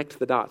you to connect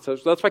the dots. So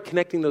that's why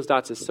connecting those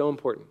dots is so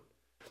important,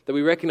 that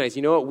we recognize,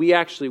 you know what,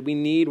 we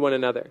need one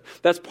another.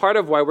 That's part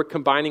of why we're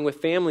combining with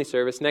family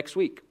service next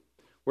week.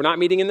 We're not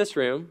meeting in this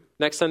room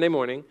next Sunday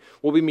morning.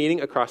 We'll be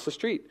meeting across the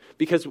street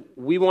because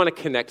we want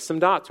to connect some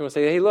dots. We want to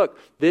say, hey, look,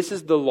 this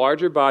is the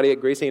larger body at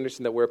Grace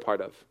Anderson that we're a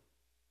part of.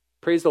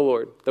 Praise the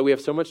Lord that we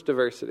have so much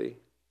diversity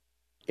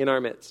in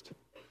our midst.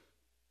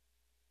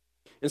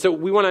 And so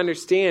we want to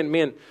understand,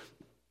 man,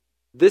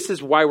 this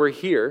is why we're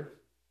here,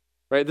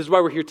 right? This is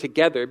why we're here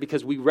together,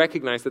 because we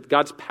recognize that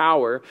God's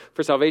power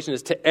for salvation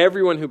is to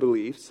everyone who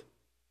believes.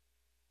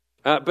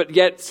 But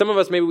yet, some of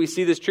us, maybe we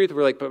see this truth, and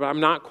we're like, but I'm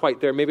not quite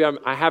there. Maybe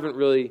I haven't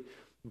really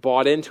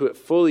bought into it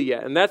fully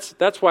yet. And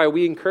that's why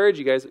we encourage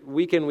you guys,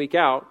 week in, week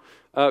out,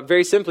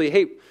 very simply,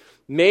 hey,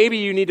 maybe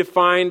you need to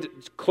find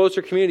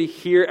closer community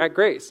here at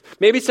Grace.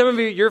 Maybe some of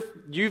you,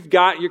 you've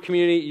got your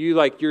community,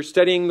 you're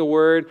studying the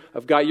Word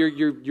of God,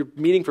 you're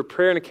meeting for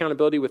prayer and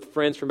accountability with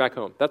friends from back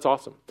home. That's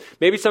awesome.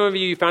 Maybe some of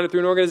you found it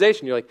through an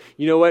organization. You're like,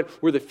 you know what?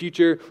 We're the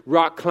future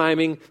rock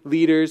climbing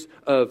leaders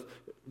of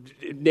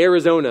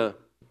Arizona.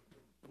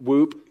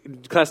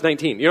 Whoop, class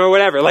 19,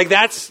 whatever.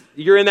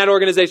 You're in that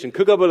organization.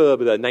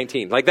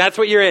 19. That's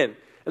what you're in.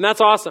 And that's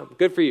awesome.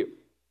 Good for you.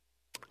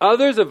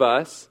 Others of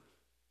us,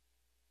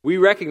 we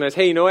recognize,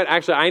 hey, you know what?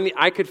 Actually,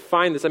 I could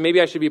find this, and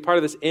maybe I should be a part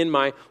of this in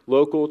my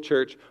local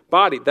church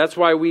body. That's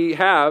why we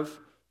have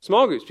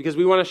small groups, because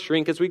we want to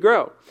shrink as we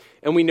grow.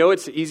 And we know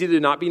it's easy to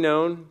not be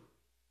known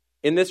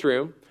in this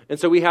room. And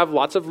so we have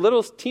lots of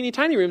little teeny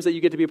tiny rooms that you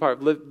get to be a part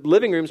of,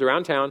 living rooms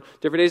around town,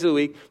 different days of the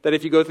week, that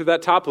if you go through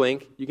that top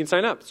link, you can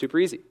sign up. Super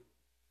easy.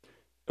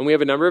 And we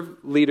have a number of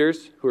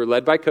leaders who are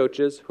led by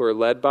coaches, who are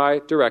led by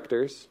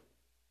directors.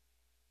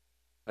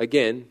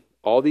 Again,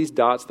 all these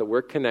dots that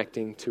we're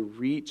connecting to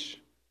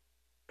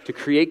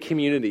create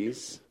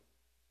communities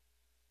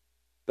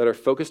that are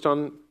focused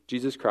on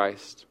Jesus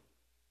Christ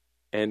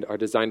and are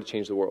designed to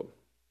change the world.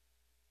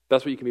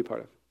 That's what you can be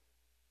part of.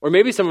 Or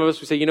maybe some of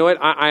us would say, you know what,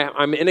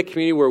 I'm in a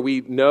community where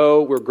we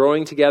know we're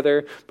growing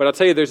together, but I'll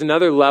tell you, there's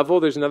another level,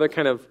 there's another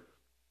kind of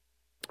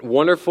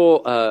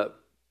wonderful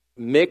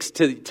mix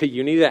to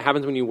unity that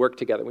happens when you work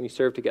together, when you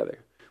serve together,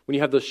 when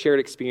you have those shared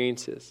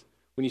experiences,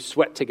 when you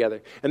sweat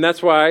together. And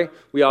that's why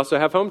we also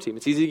have Home Team.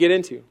 It's easy to get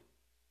into.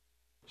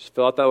 Just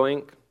fill out that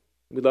link.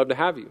 We'd love to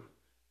have you.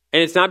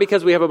 And it's not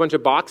because we have a bunch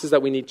of boxes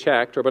that we need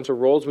checked or a bunch of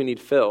roles we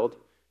need filled.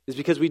 It's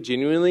because we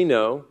genuinely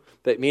know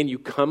that, man, you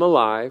come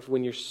alive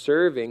when you're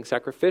serving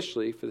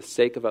sacrificially for the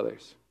sake of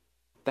others.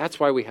 That's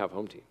why we have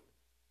Home Team.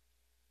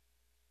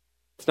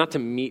 It's not to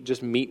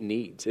meet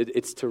needs.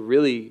 It's to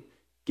really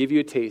give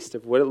you a taste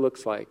of what it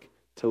looks like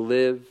to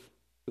live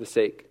for the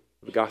sake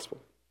of the gospel.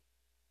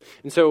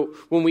 And so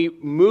when we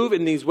move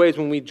in these ways,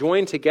 when we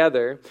join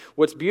together,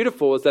 what's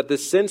beautiful is that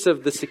this sense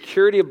of the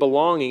security of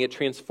belonging, it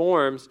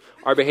transforms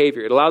our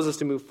behavior. It allows us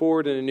to move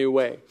forward in a new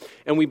way.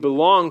 And we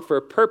belong for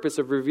a purpose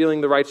of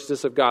revealing the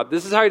righteousness of God.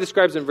 This is how he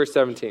describes it in verse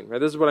 17, right?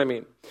 This is what I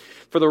mean.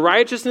 For the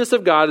righteousness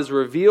of God is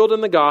revealed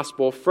in the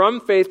gospel from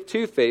faith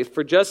to faith,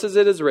 for just as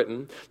it is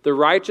written, the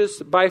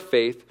righteous by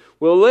faith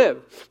will live.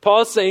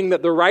 Paul is saying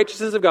that the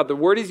righteousness of God, the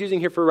word he's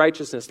using here for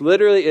righteousness,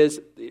 literally is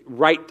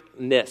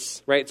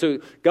rightness, right?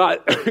 So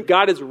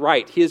God is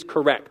right. He is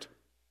correct.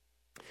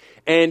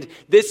 And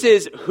this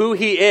is who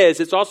he is.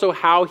 It's also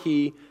how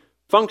he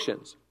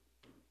functions.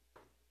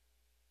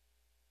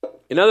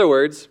 In other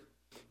words,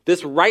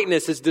 this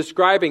rightness is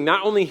describing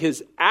not only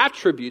his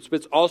attributes, but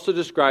it's also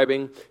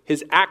describing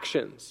his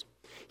actions.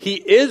 He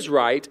is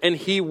right, and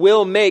he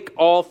will make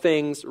all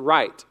things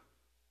right.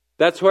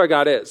 That's who our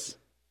God is.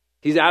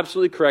 He's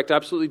absolutely correct,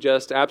 absolutely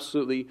just,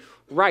 absolutely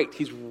right.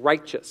 He's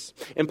righteous.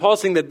 And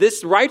Paul's saying that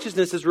this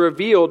righteousness is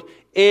revealed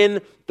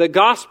in the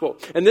gospel.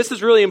 And this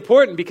is really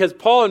important because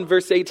Paul in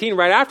verse 18,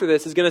 right after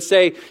this, is going to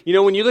say, you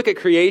know, when you look at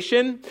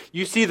creation,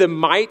 you see the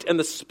might and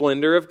the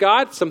splendor of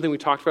God, something we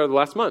talked about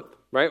last month.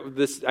 Right?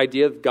 This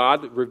idea of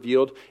God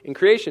revealed in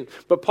creation.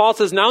 But Paul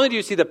says, not only do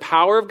you see the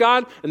power of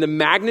God and the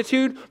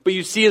magnitude, but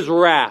you see his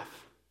wrath.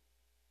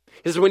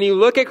 He says, when you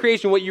look at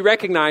creation, what you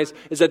recognize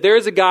is that there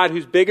is a God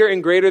who's bigger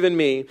and greater than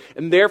me,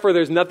 and therefore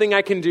there's nothing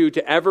I can do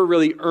to ever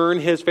really earn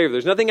his favor.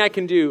 There's nothing I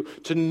can do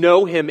to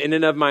know him in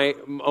and of my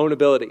own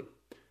ability.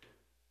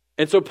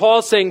 And so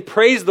Paul's saying,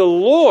 praise the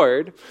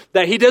Lord,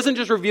 that he doesn't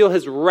just reveal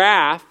his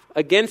wrath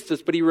against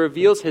us, but he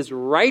reveals his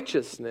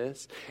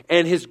righteousness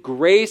and his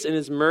grace and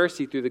his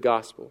mercy through the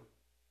gospel.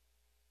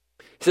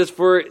 He says,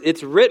 for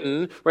it's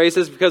written, right? He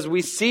says, because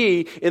we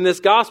see in this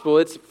gospel,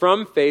 it's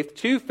from faith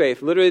to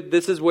faith. Literally,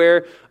 this is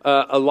where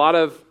a lot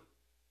of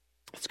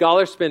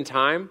scholars spend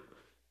time.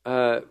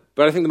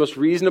 But I think the most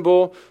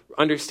reasonable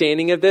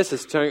understanding of this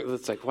is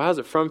it's like, wow, is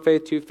it from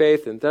faith to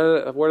faith? And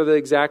what are the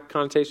exact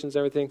connotations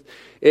and everything?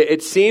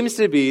 It seems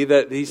to be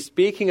that he's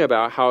speaking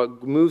about how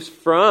it moves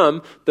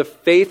from the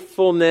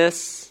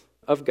faithfulness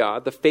of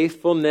God, the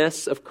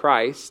faithfulness of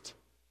Christ,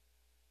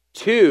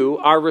 to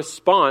our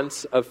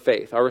response of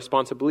faith, our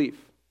response of belief.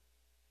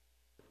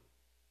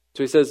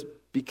 So he says,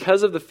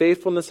 because of the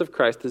faithfulness of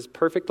Christ, his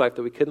perfect life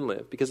that we couldn't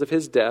live, because of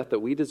his death that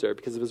we deserve,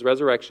 because of his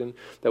resurrection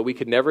that we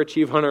could never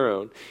achieve on our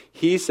own,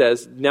 he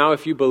says, now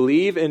if you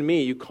believe in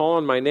me, you call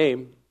on my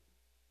name,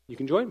 you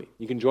can join me.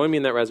 You can join me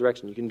in that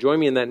resurrection. You can join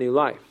me in that new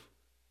life.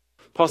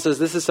 Paul says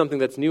this is something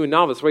that's new and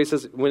novel. That's why he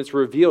says when it's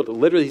revealed,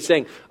 literally he's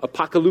saying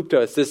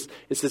apocalypto.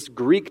 It's this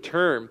Greek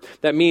term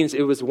that means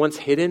it was once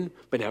hidden,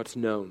 but now it's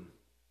known.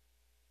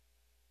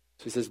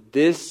 So he says,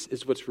 this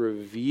is what's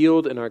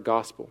revealed in our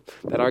gospel,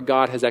 that our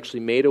God has actually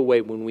made a way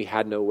when we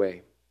had no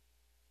way.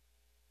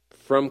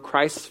 From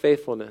Christ's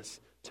faithfulness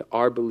to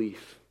our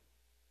belief,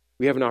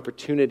 we have an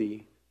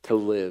opportunity to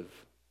live,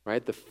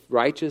 right? The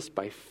righteous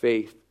by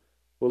faith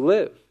will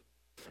live.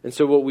 And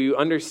so what we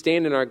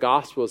understand in our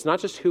gospel is not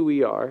just who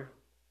we are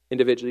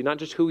individually, not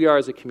just who we are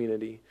as a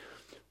community,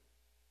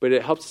 but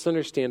it helps us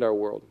understand our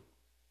world.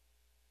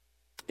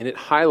 And it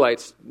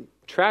highlights,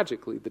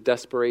 tragically, the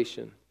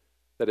desperation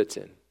that it's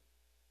in.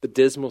 The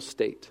dismal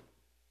state.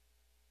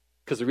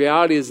 Because the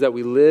reality is that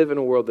we live in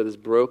a world that is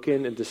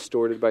broken and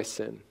distorted by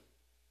sin.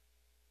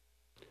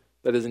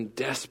 That is in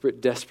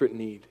desperate, desperate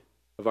need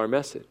of our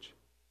message.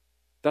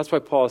 That's why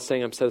Paul is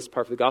saying, I'm set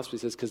apart for the gospel. He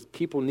says, because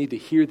people need to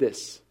hear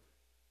this.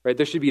 Right?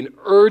 There should be an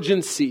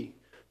urgency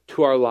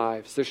to our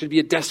lives. There should be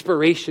a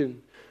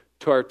desperation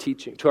to our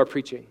teaching, to our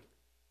preaching.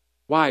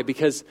 Why?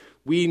 Because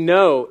we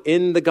know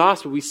in the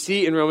gospel, we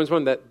see in Romans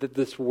 1 that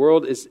this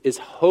world is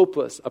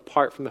hopeless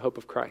apart from the hope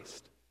of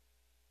Christ.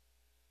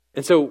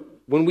 And so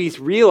when we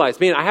realize,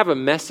 man, I have a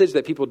message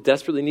that people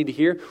desperately need to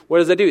hear, what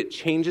does that do? It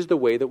changes the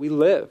way that we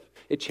live.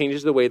 It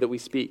changes the way that we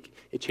speak.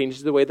 It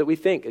changes the way that we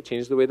think. It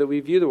changes the way that we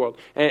view the world.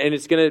 And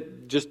it's going to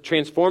just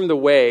transform the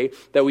way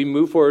that we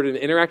move forward and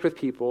interact with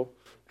people,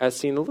 as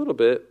seen a little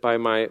bit by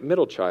my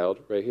middle child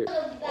right here.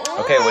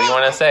 Okay, what do you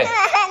want to say?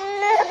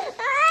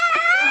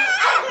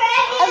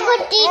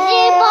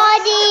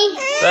 Potty.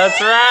 That's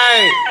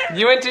right.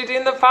 You went TT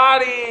in the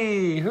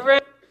potty.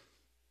 Hooray.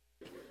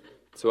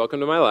 So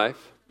welcome to my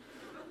life.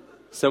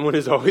 Someone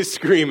is always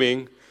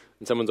screaming,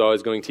 and someone's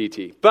always going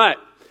TT. But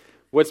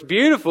what's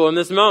beautiful in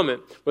this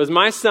moment was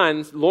my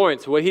son,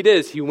 Lawrence, what he did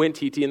is he went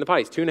TT in the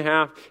potty. He's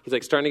 2.5. He's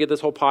like starting to get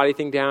this whole potty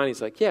thing down.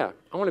 He's like, yeah,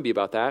 I want to be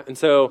about that. And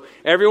so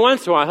every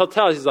once in a while, he'll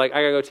tell us, he's like,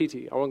 I got to go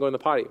TT. I want to go in the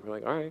potty. We're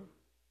like, all right,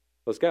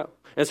 let's go.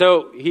 And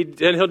so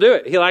he'll do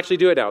it. He'll actually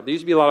do it now. There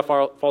used to be a lot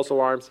of false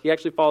alarms. He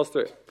actually follows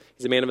through.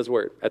 He's a man of his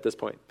word at this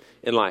point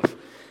in life.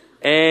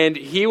 And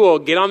he will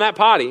get on that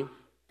potty, and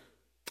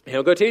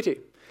he'll go TT.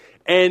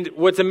 And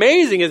what's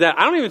amazing is that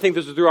I don't even think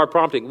this was through our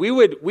prompting. We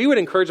would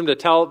encourage them to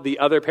tell the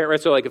other parent, right?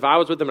 So like if I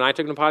was with them and I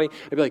took them to potty,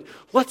 I'd be like,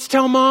 let's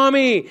tell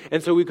mommy.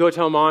 And so we go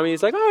tell mommy.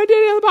 He's like, oh, I did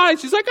it on the potty.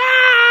 She's like,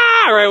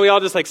 ah, right? We all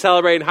just like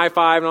celebrate and high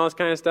five and all this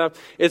kind of stuff.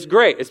 It's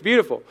great. It's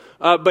beautiful.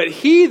 But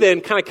he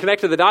then kind of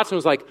connected the dots and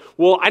was like,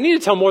 well, I need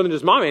to tell more than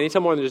just mommy. I need to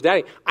tell more than just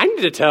daddy. I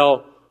need to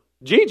tell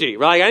Gigi,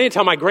 right? Like, I need to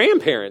tell my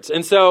grandparents.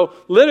 And so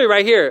literally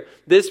right here,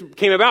 this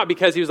came about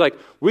because he was like,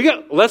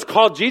 let's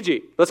call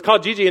Gigi. Let's call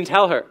Gigi and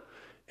tell her.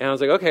 And I was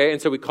like, okay.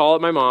 And so we call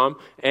up my mom,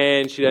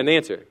 and she doesn't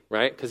answer,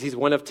 right? Because he's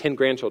one of 10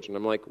 grandchildren.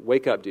 I'm like,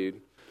 wake up, dude.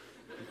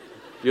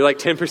 You're like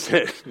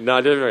 10%. No,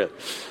 doesn't really.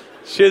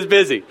 She was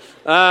busy.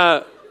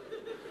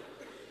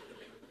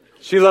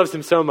 She loves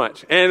him so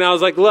much. And I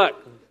was like, look,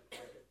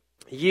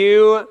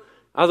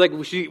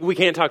 we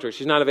can't talk to her.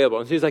 She's not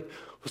available. And she's like,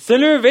 well,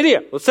 send her a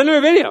video. Let's send her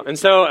a video. And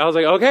so I was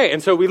like, okay.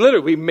 And so we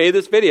made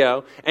this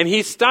video, and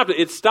he stopped it.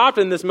 It stopped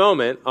in this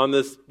moment on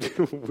this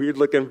weird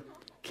looking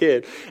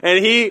kid.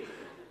 And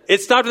it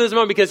stopped in this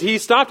moment because he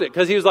stopped it.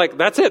 Because he was like,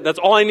 that's it. That's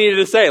all I needed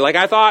to say. Like,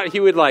 I thought he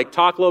would like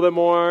talk a little bit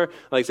more,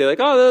 like say like,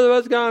 oh,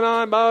 what's going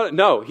on about it?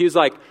 No, he was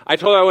like, I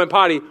told her I went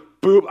potty.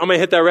 Boop, I'm going to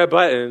hit that red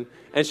button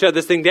and shut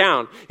this thing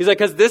down. He's like,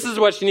 because this is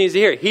what she needs to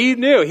hear. He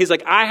knew. He's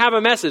like, I have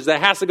a message that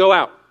has to go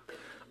out.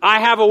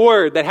 I have a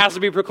word that has to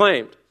be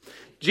proclaimed.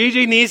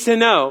 Gigi needs to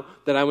know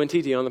that I went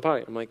TT on the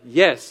potty. I'm like,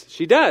 yes,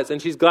 she does.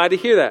 And she's glad to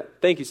hear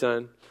that. Thank you,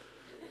 son,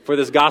 for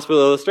this gospel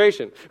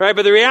illustration. Right?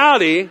 But the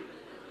reality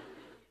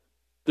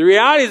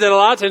is that a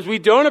lot of times we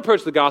don't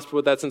approach the gospel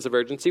with that sense of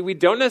urgency. We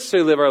don't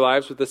necessarily live our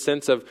lives with a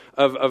sense of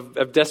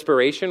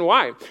desperation.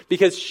 Why?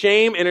 Because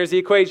shame enters the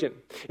equation.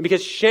 And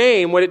because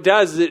shame, what it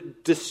does is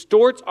it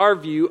distorts our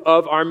view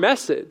of our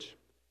message.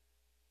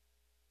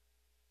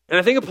 And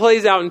I think it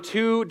plays out in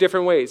two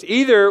different ways.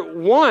 Either,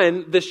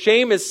 one, the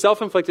shame is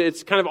self-inflicted.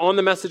 It's kind of on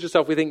the message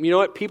itself. We think, you know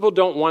what? People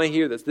don't want to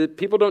hear this.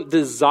 People don't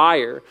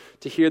desire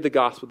to hear the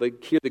gospel. They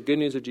hear the good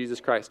news of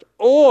Jesus Christ.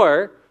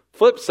 Or,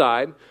 flip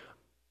side,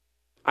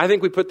 I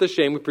think we put the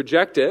shame, we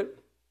project it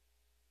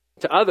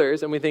to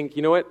others, and we think,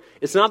 you know what?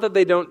 It's not that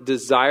they don't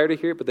desire to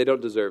hear it, but they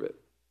don't deserve it.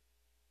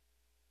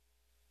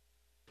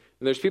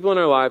 And there's people in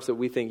our lives that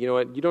we think, you know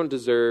what? You don't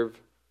deserve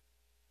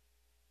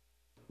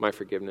my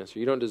forgiveness, or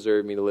you don't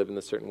deserve me to live in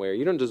a certain way, or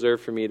you don't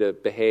deserve for me to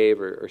behave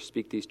or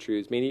speak these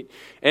truths.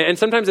 And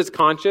sometimes it's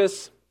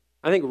conscious.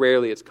 I think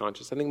rarely it's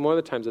conscious. I think more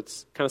of the times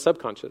it's kind of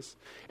subconscious.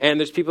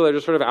 And there's people that are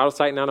just sort of out of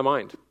sight and out of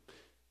mind.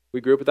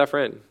 We grew up with that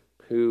friend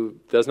who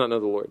does not know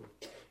the Lord.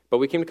 But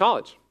we came to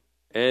college,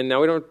 and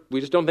now we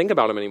just don't think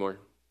about him anymore.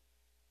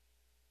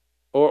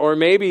 Or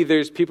maybe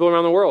there's people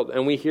around the world,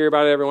 and we hear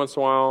about it every once in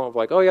a while of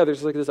like, oh yeah,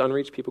 there's like this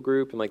unreached people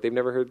group, and like they've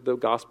never heard the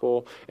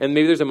gospel. And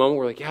maybe there's a moment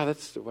where like, yeah,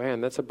 that's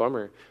a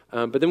bummer.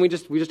 But then we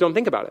just don't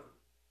think about it.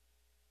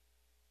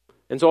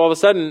 And so all of a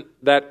sudden,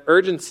 that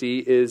urgency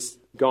is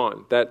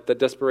gone. That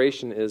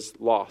desperation is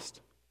lost.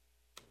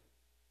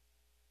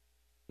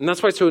 And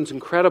that's why it's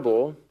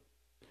incredible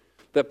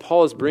that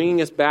Paul is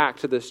bringing us back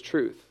to this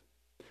truth.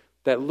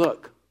 That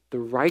look, the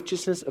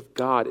righteousness of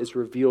God is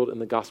revealed in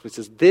the gospel. He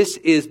says, this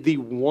is the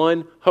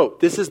one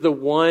hope. This is the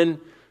one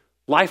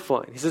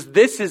lifeline. He says,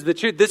 this is the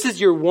truth. This is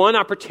your one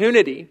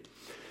opportunity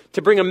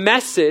to bring a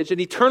message, an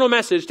eternal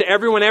message to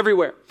everyone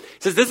everywhere. He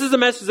says, this is the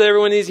message that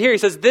everyone needs to hear. He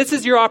says, this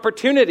is your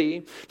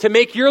opportunity to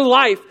make your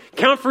life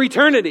count for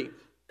eternity.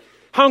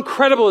 How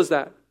incredible is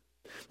that?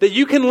 That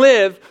you can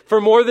live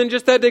for more than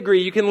just that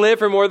degree. You can live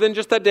for more than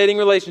just that dating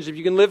relationship.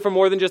 You can live for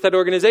more than just that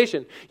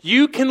organization.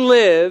 You can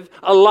live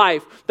a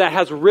life that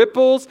has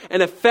ripples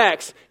and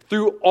effects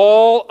through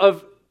all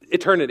of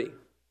eternity.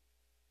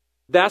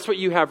 That's what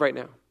you have right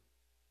now.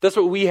 That's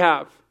what we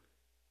have.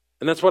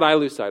 And that's what I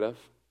lose sight of.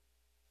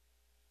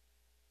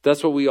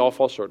 That's what we all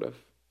fall short of.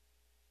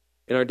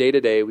 In our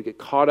day-to-day, we get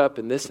caught up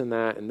in this and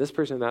that, and this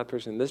person and that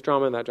person, and this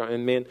drama and that drama.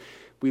 And man,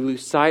 we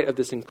lose sight of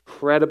this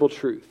incredible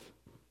truth.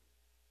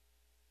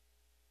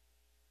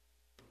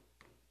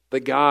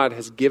 That God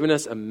has given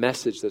us a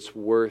message that's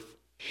worth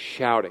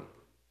shouting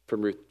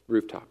from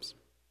rooftops.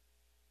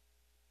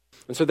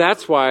 And so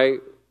that's why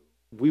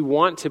we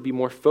want to be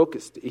more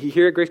focused.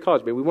 Here at Grace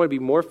College, we want to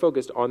be more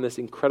focused on this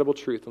incredible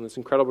truth, on this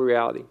incredible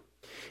reality.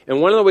 And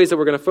one of the ways that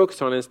we're going to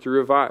focus on is through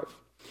Revive.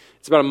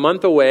 It's about a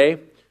month away.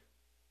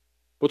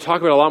 We'll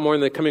talk about it a lot more in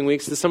the coming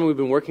weeks. This is something we've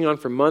been working on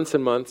for months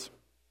and months.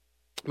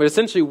 But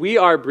essentially, we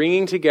are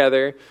bringing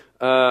together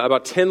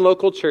about 10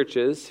 local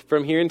churches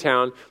from here in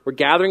town. We're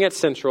gathering at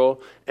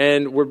Central,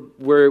 and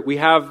we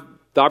have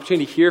the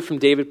opportunity to hear from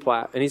David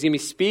Platt. And he's going to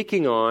be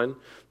speaking on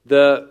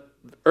the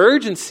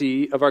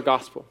urgency of our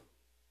gospel.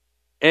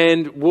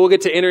 And we'll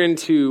get to enter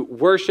into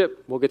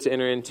worship. We'll get to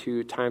enter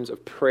into times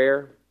of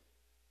prayer.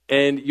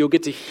 And you'll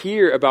get to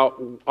hear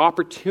about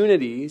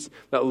opportunities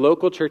that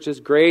local churches,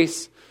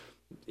 Grace,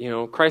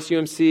 Christ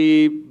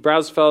UMC,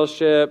 Brazos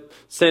Fellowship,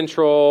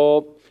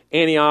 Central,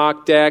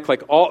 Antioch, Deck,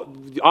 like all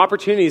the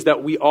opportunities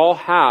that we all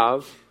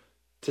have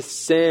to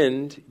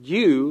send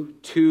you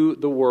to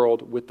the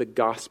world with the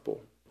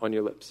gospel on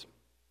your lips.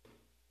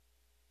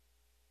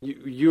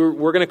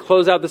 We're going to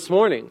close out this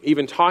morning,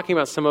 even talking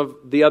about some of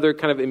the other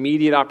kind of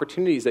immediate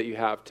opportunities that you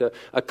have, to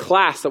a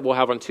class that we'll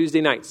have on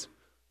Tuesday nights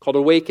called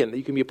Awaken that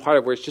you can be a part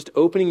of, where it's just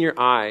opening your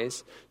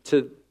eyes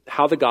to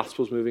how the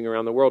gospel is moving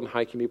around the world and how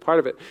you can be a part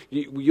of it.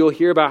 You'll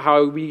hear about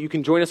how you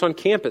can join us on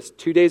campus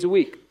 2 days a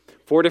week,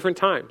 4 different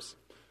times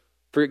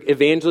for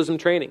evangelism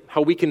training.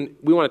 How we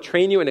want to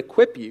train you and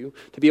equip you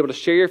to be able to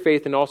share your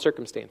faith in all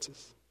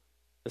circumstances.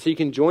 And so you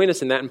can join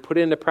us in that and put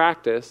it into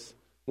practice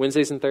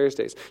Wednesdays and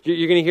Thursdays.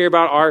 You're going to hear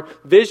about our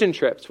vision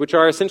trips, which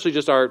are essentially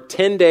just our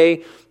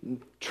 10-day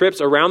trips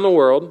around the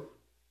world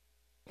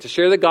to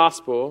share the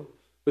gospel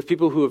with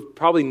people who have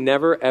probably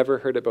never, ever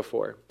heard it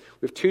before.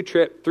 We have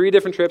 3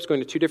 different trips going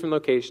to 2 different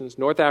locations,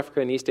 North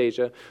Africa and East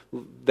Asia,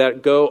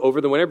 that go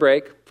over the winter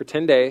break for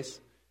 10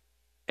 days.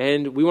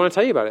 And we want to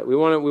tell you about it. We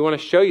want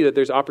to show you that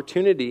there's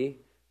opportunity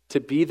to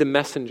be the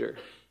messenger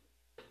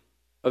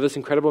of this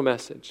incredible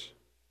message,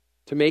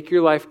 to make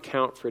your life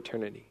count for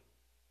eternity.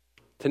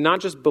 To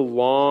not just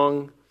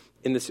belong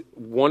in this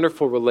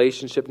wonderful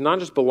relationship, not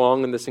just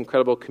belong in this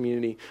incredible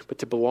community, but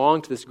to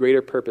belong to this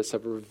greater purpose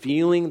of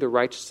revealing the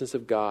righteousness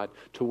of God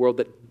to a world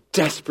that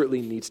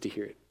desperately needs to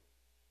hear it.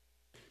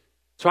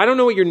 So I don't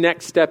know what your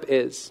next step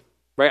is,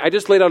 right? I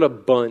just laid out a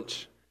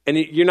bunch, and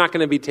you're not going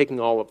to be taking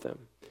all of them.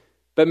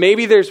 But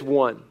maybe there's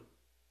one.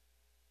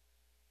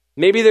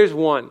 Maybe there's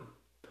one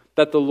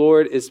that the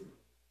Lord is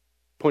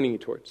pointing you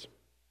towards.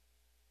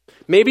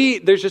 Maybe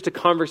there's just a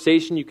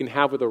conversation you can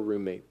have with a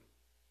roommate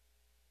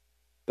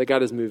that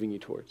God is moving you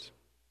towards.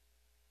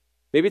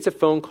 Maybe it's a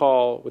phone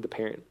call with a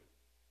parent.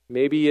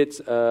 Maybe it's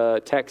a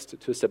text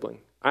to a sibling.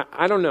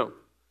 I don't know.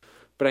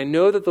 But I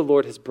know that the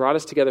Lord has brought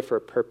us together for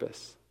a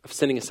purpose of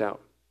sending us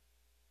out.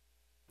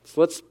 So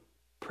let's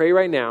pray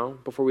right now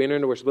before we enter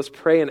into worship. Let's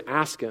pray and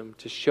ask him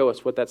to show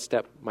us what that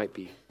step might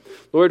be.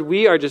 Lord,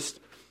 we are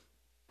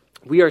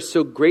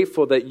so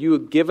grateful that you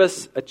would give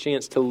us a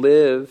chance to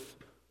live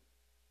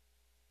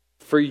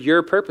for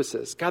your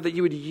purposes. God, that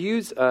you would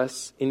use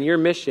us in your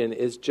mission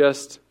is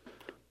just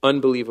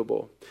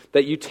unbelievable.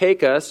 That you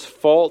take us,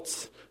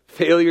 faults,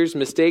 failures,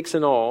 mistakes,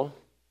 and all,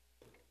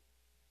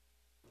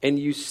 and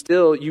you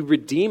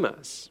redeem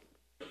us.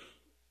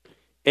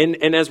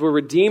 And as we're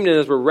redeemed and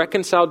as we're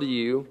reconciled to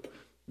you,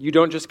 you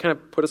don't just kind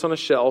of put us on a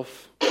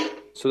shelf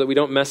so that we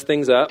don't mess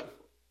things up,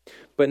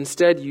 but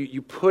instead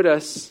you put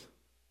us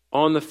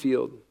on the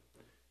field.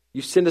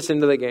 You send us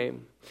into the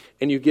game,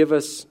 and you give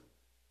us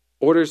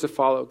orders to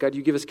follow. God,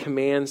 you give us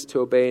commands to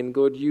obey. And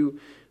God, you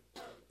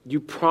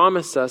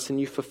promise us and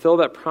you fulfill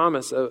that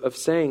promise of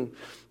saying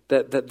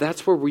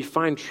that's where we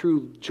find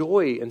true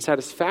joy and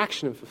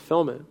satisfaction and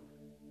fulfillment,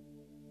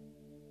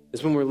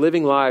 is when we're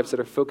living lives that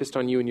are focused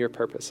on you and your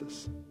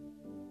purposes.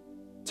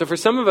 So for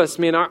some of us,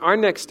 man, our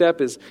next step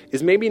is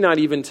maybe not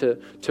even to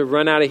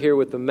run out of here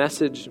with the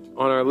message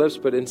on our lips,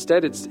 but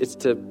instead it's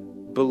to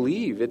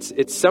believe.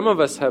 It's some of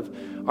us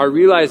are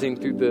realizing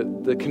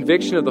through the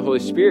conviction of the Holy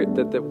Spirit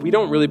that we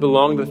don't really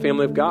belong to the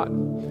family of God.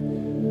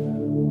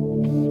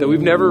 That we've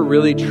never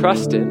really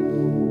trusted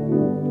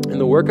in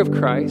the work of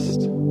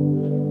Christ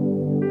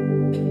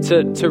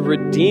to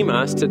redeem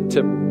us,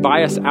 to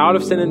buy us out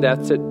of sin and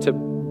death, to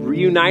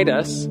reunite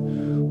us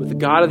with the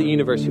God of the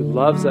universe who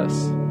loves us,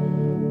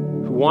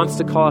 who wants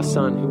to call us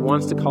son, who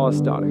wants to call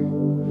us daughter.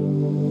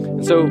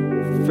 And so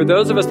for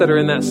those of us that are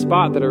in that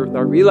spot, that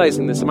are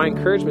realizing this, my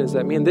encouragement is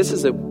that, man, this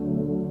is a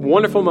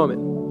wonderful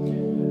moment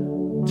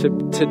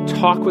to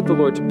talk with the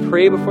Lord, to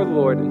pray before the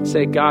Lord and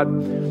say, God,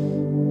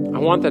 I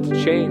want that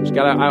to change.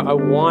 God, I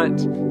want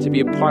to be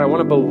a part. I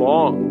want to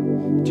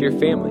belong to your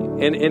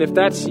family. And if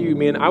that's you,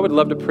 man, I would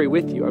love to pray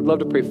with you. I'd love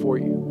to pray for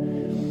you.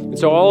 And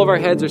so all of our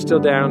heads are still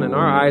down and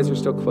our eyes are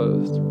still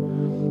closed.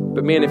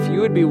 But man, if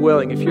you would be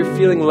willing, if you're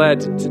feeling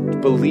led to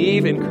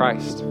believe in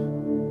Christ,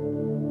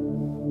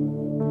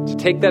 to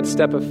take that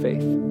step of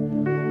faith,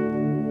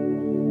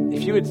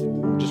 if you would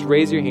just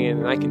raise your hand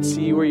and I can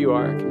see where you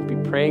are, I can be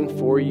praying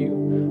for you,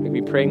 I can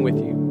be praying with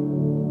you.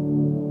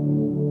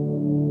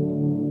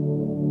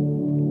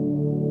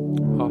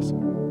 Awesome.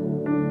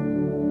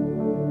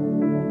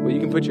 Well, you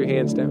can put your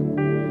hands down.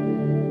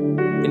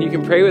 And you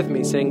can pray with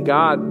me saying,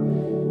 God,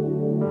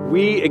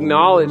 we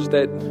acknowledge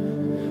that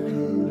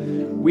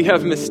we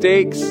have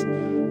mistakes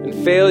and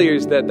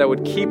failures that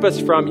would keep us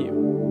from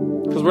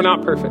you because we're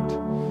not perfect.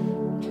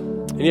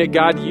 And yet,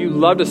 God, you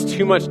loved us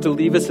too much to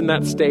leave us in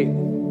that state,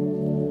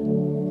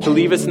 to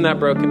leave us in that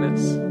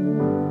brokenness.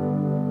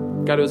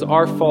 God, it was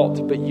our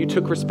fault, but you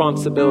took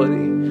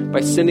responsibility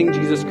by sending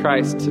Jesus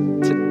Christ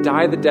to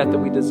die the death that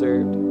we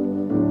deserved.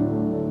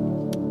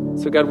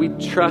 So God, we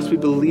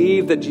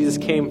believe that Jesus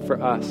came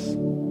for us,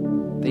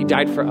 that he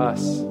died for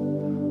us,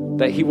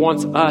 that he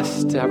wants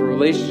us to have a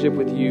relationship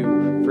with you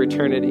for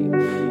eternity.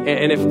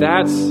 And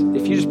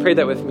if you just prayed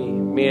that with me,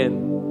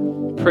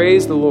 man,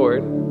 praise the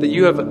Lord that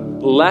you have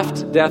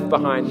left death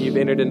behind and you've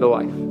entered into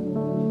life.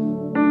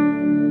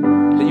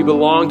 That you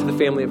belong to the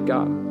family of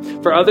God.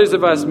 For others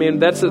of us, man,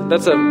 that's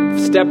a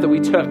step that we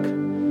took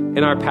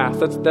in our path.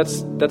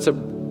 That's a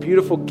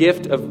beautiful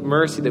gift of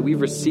mercy that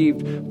we've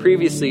received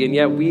previously, and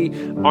yet we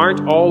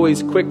aren't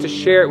always quick to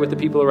share it with the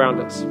people around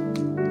us.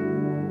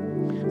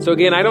 So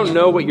again, I don't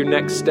know what your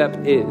next step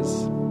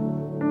is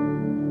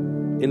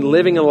in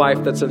living a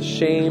life that's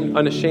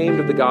unashamed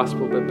of the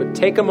gospel, but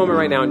take a moment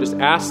right now and just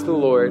ask the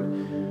Lord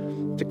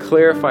to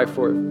clarify it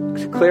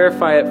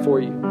for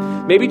you.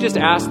 Maybe just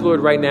ask the Lord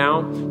right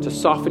now to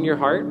soften your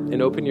heart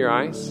and open your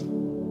eyes,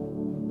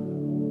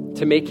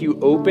 to make you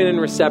open and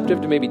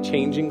receptive to maybe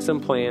changing some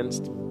plans,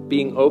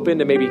 being open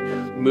to maybe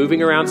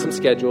moving around some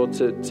schedule,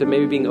 to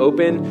maybe being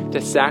open to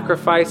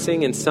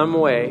sacrificing in some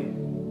way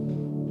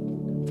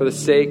for the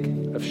sake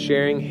of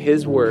sharing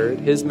his word,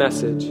 his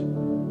message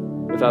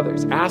with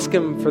others. Ask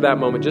him for that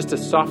moment just to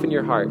soften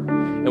your heart,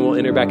 and we'll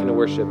enter back into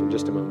worship in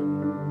just a moment.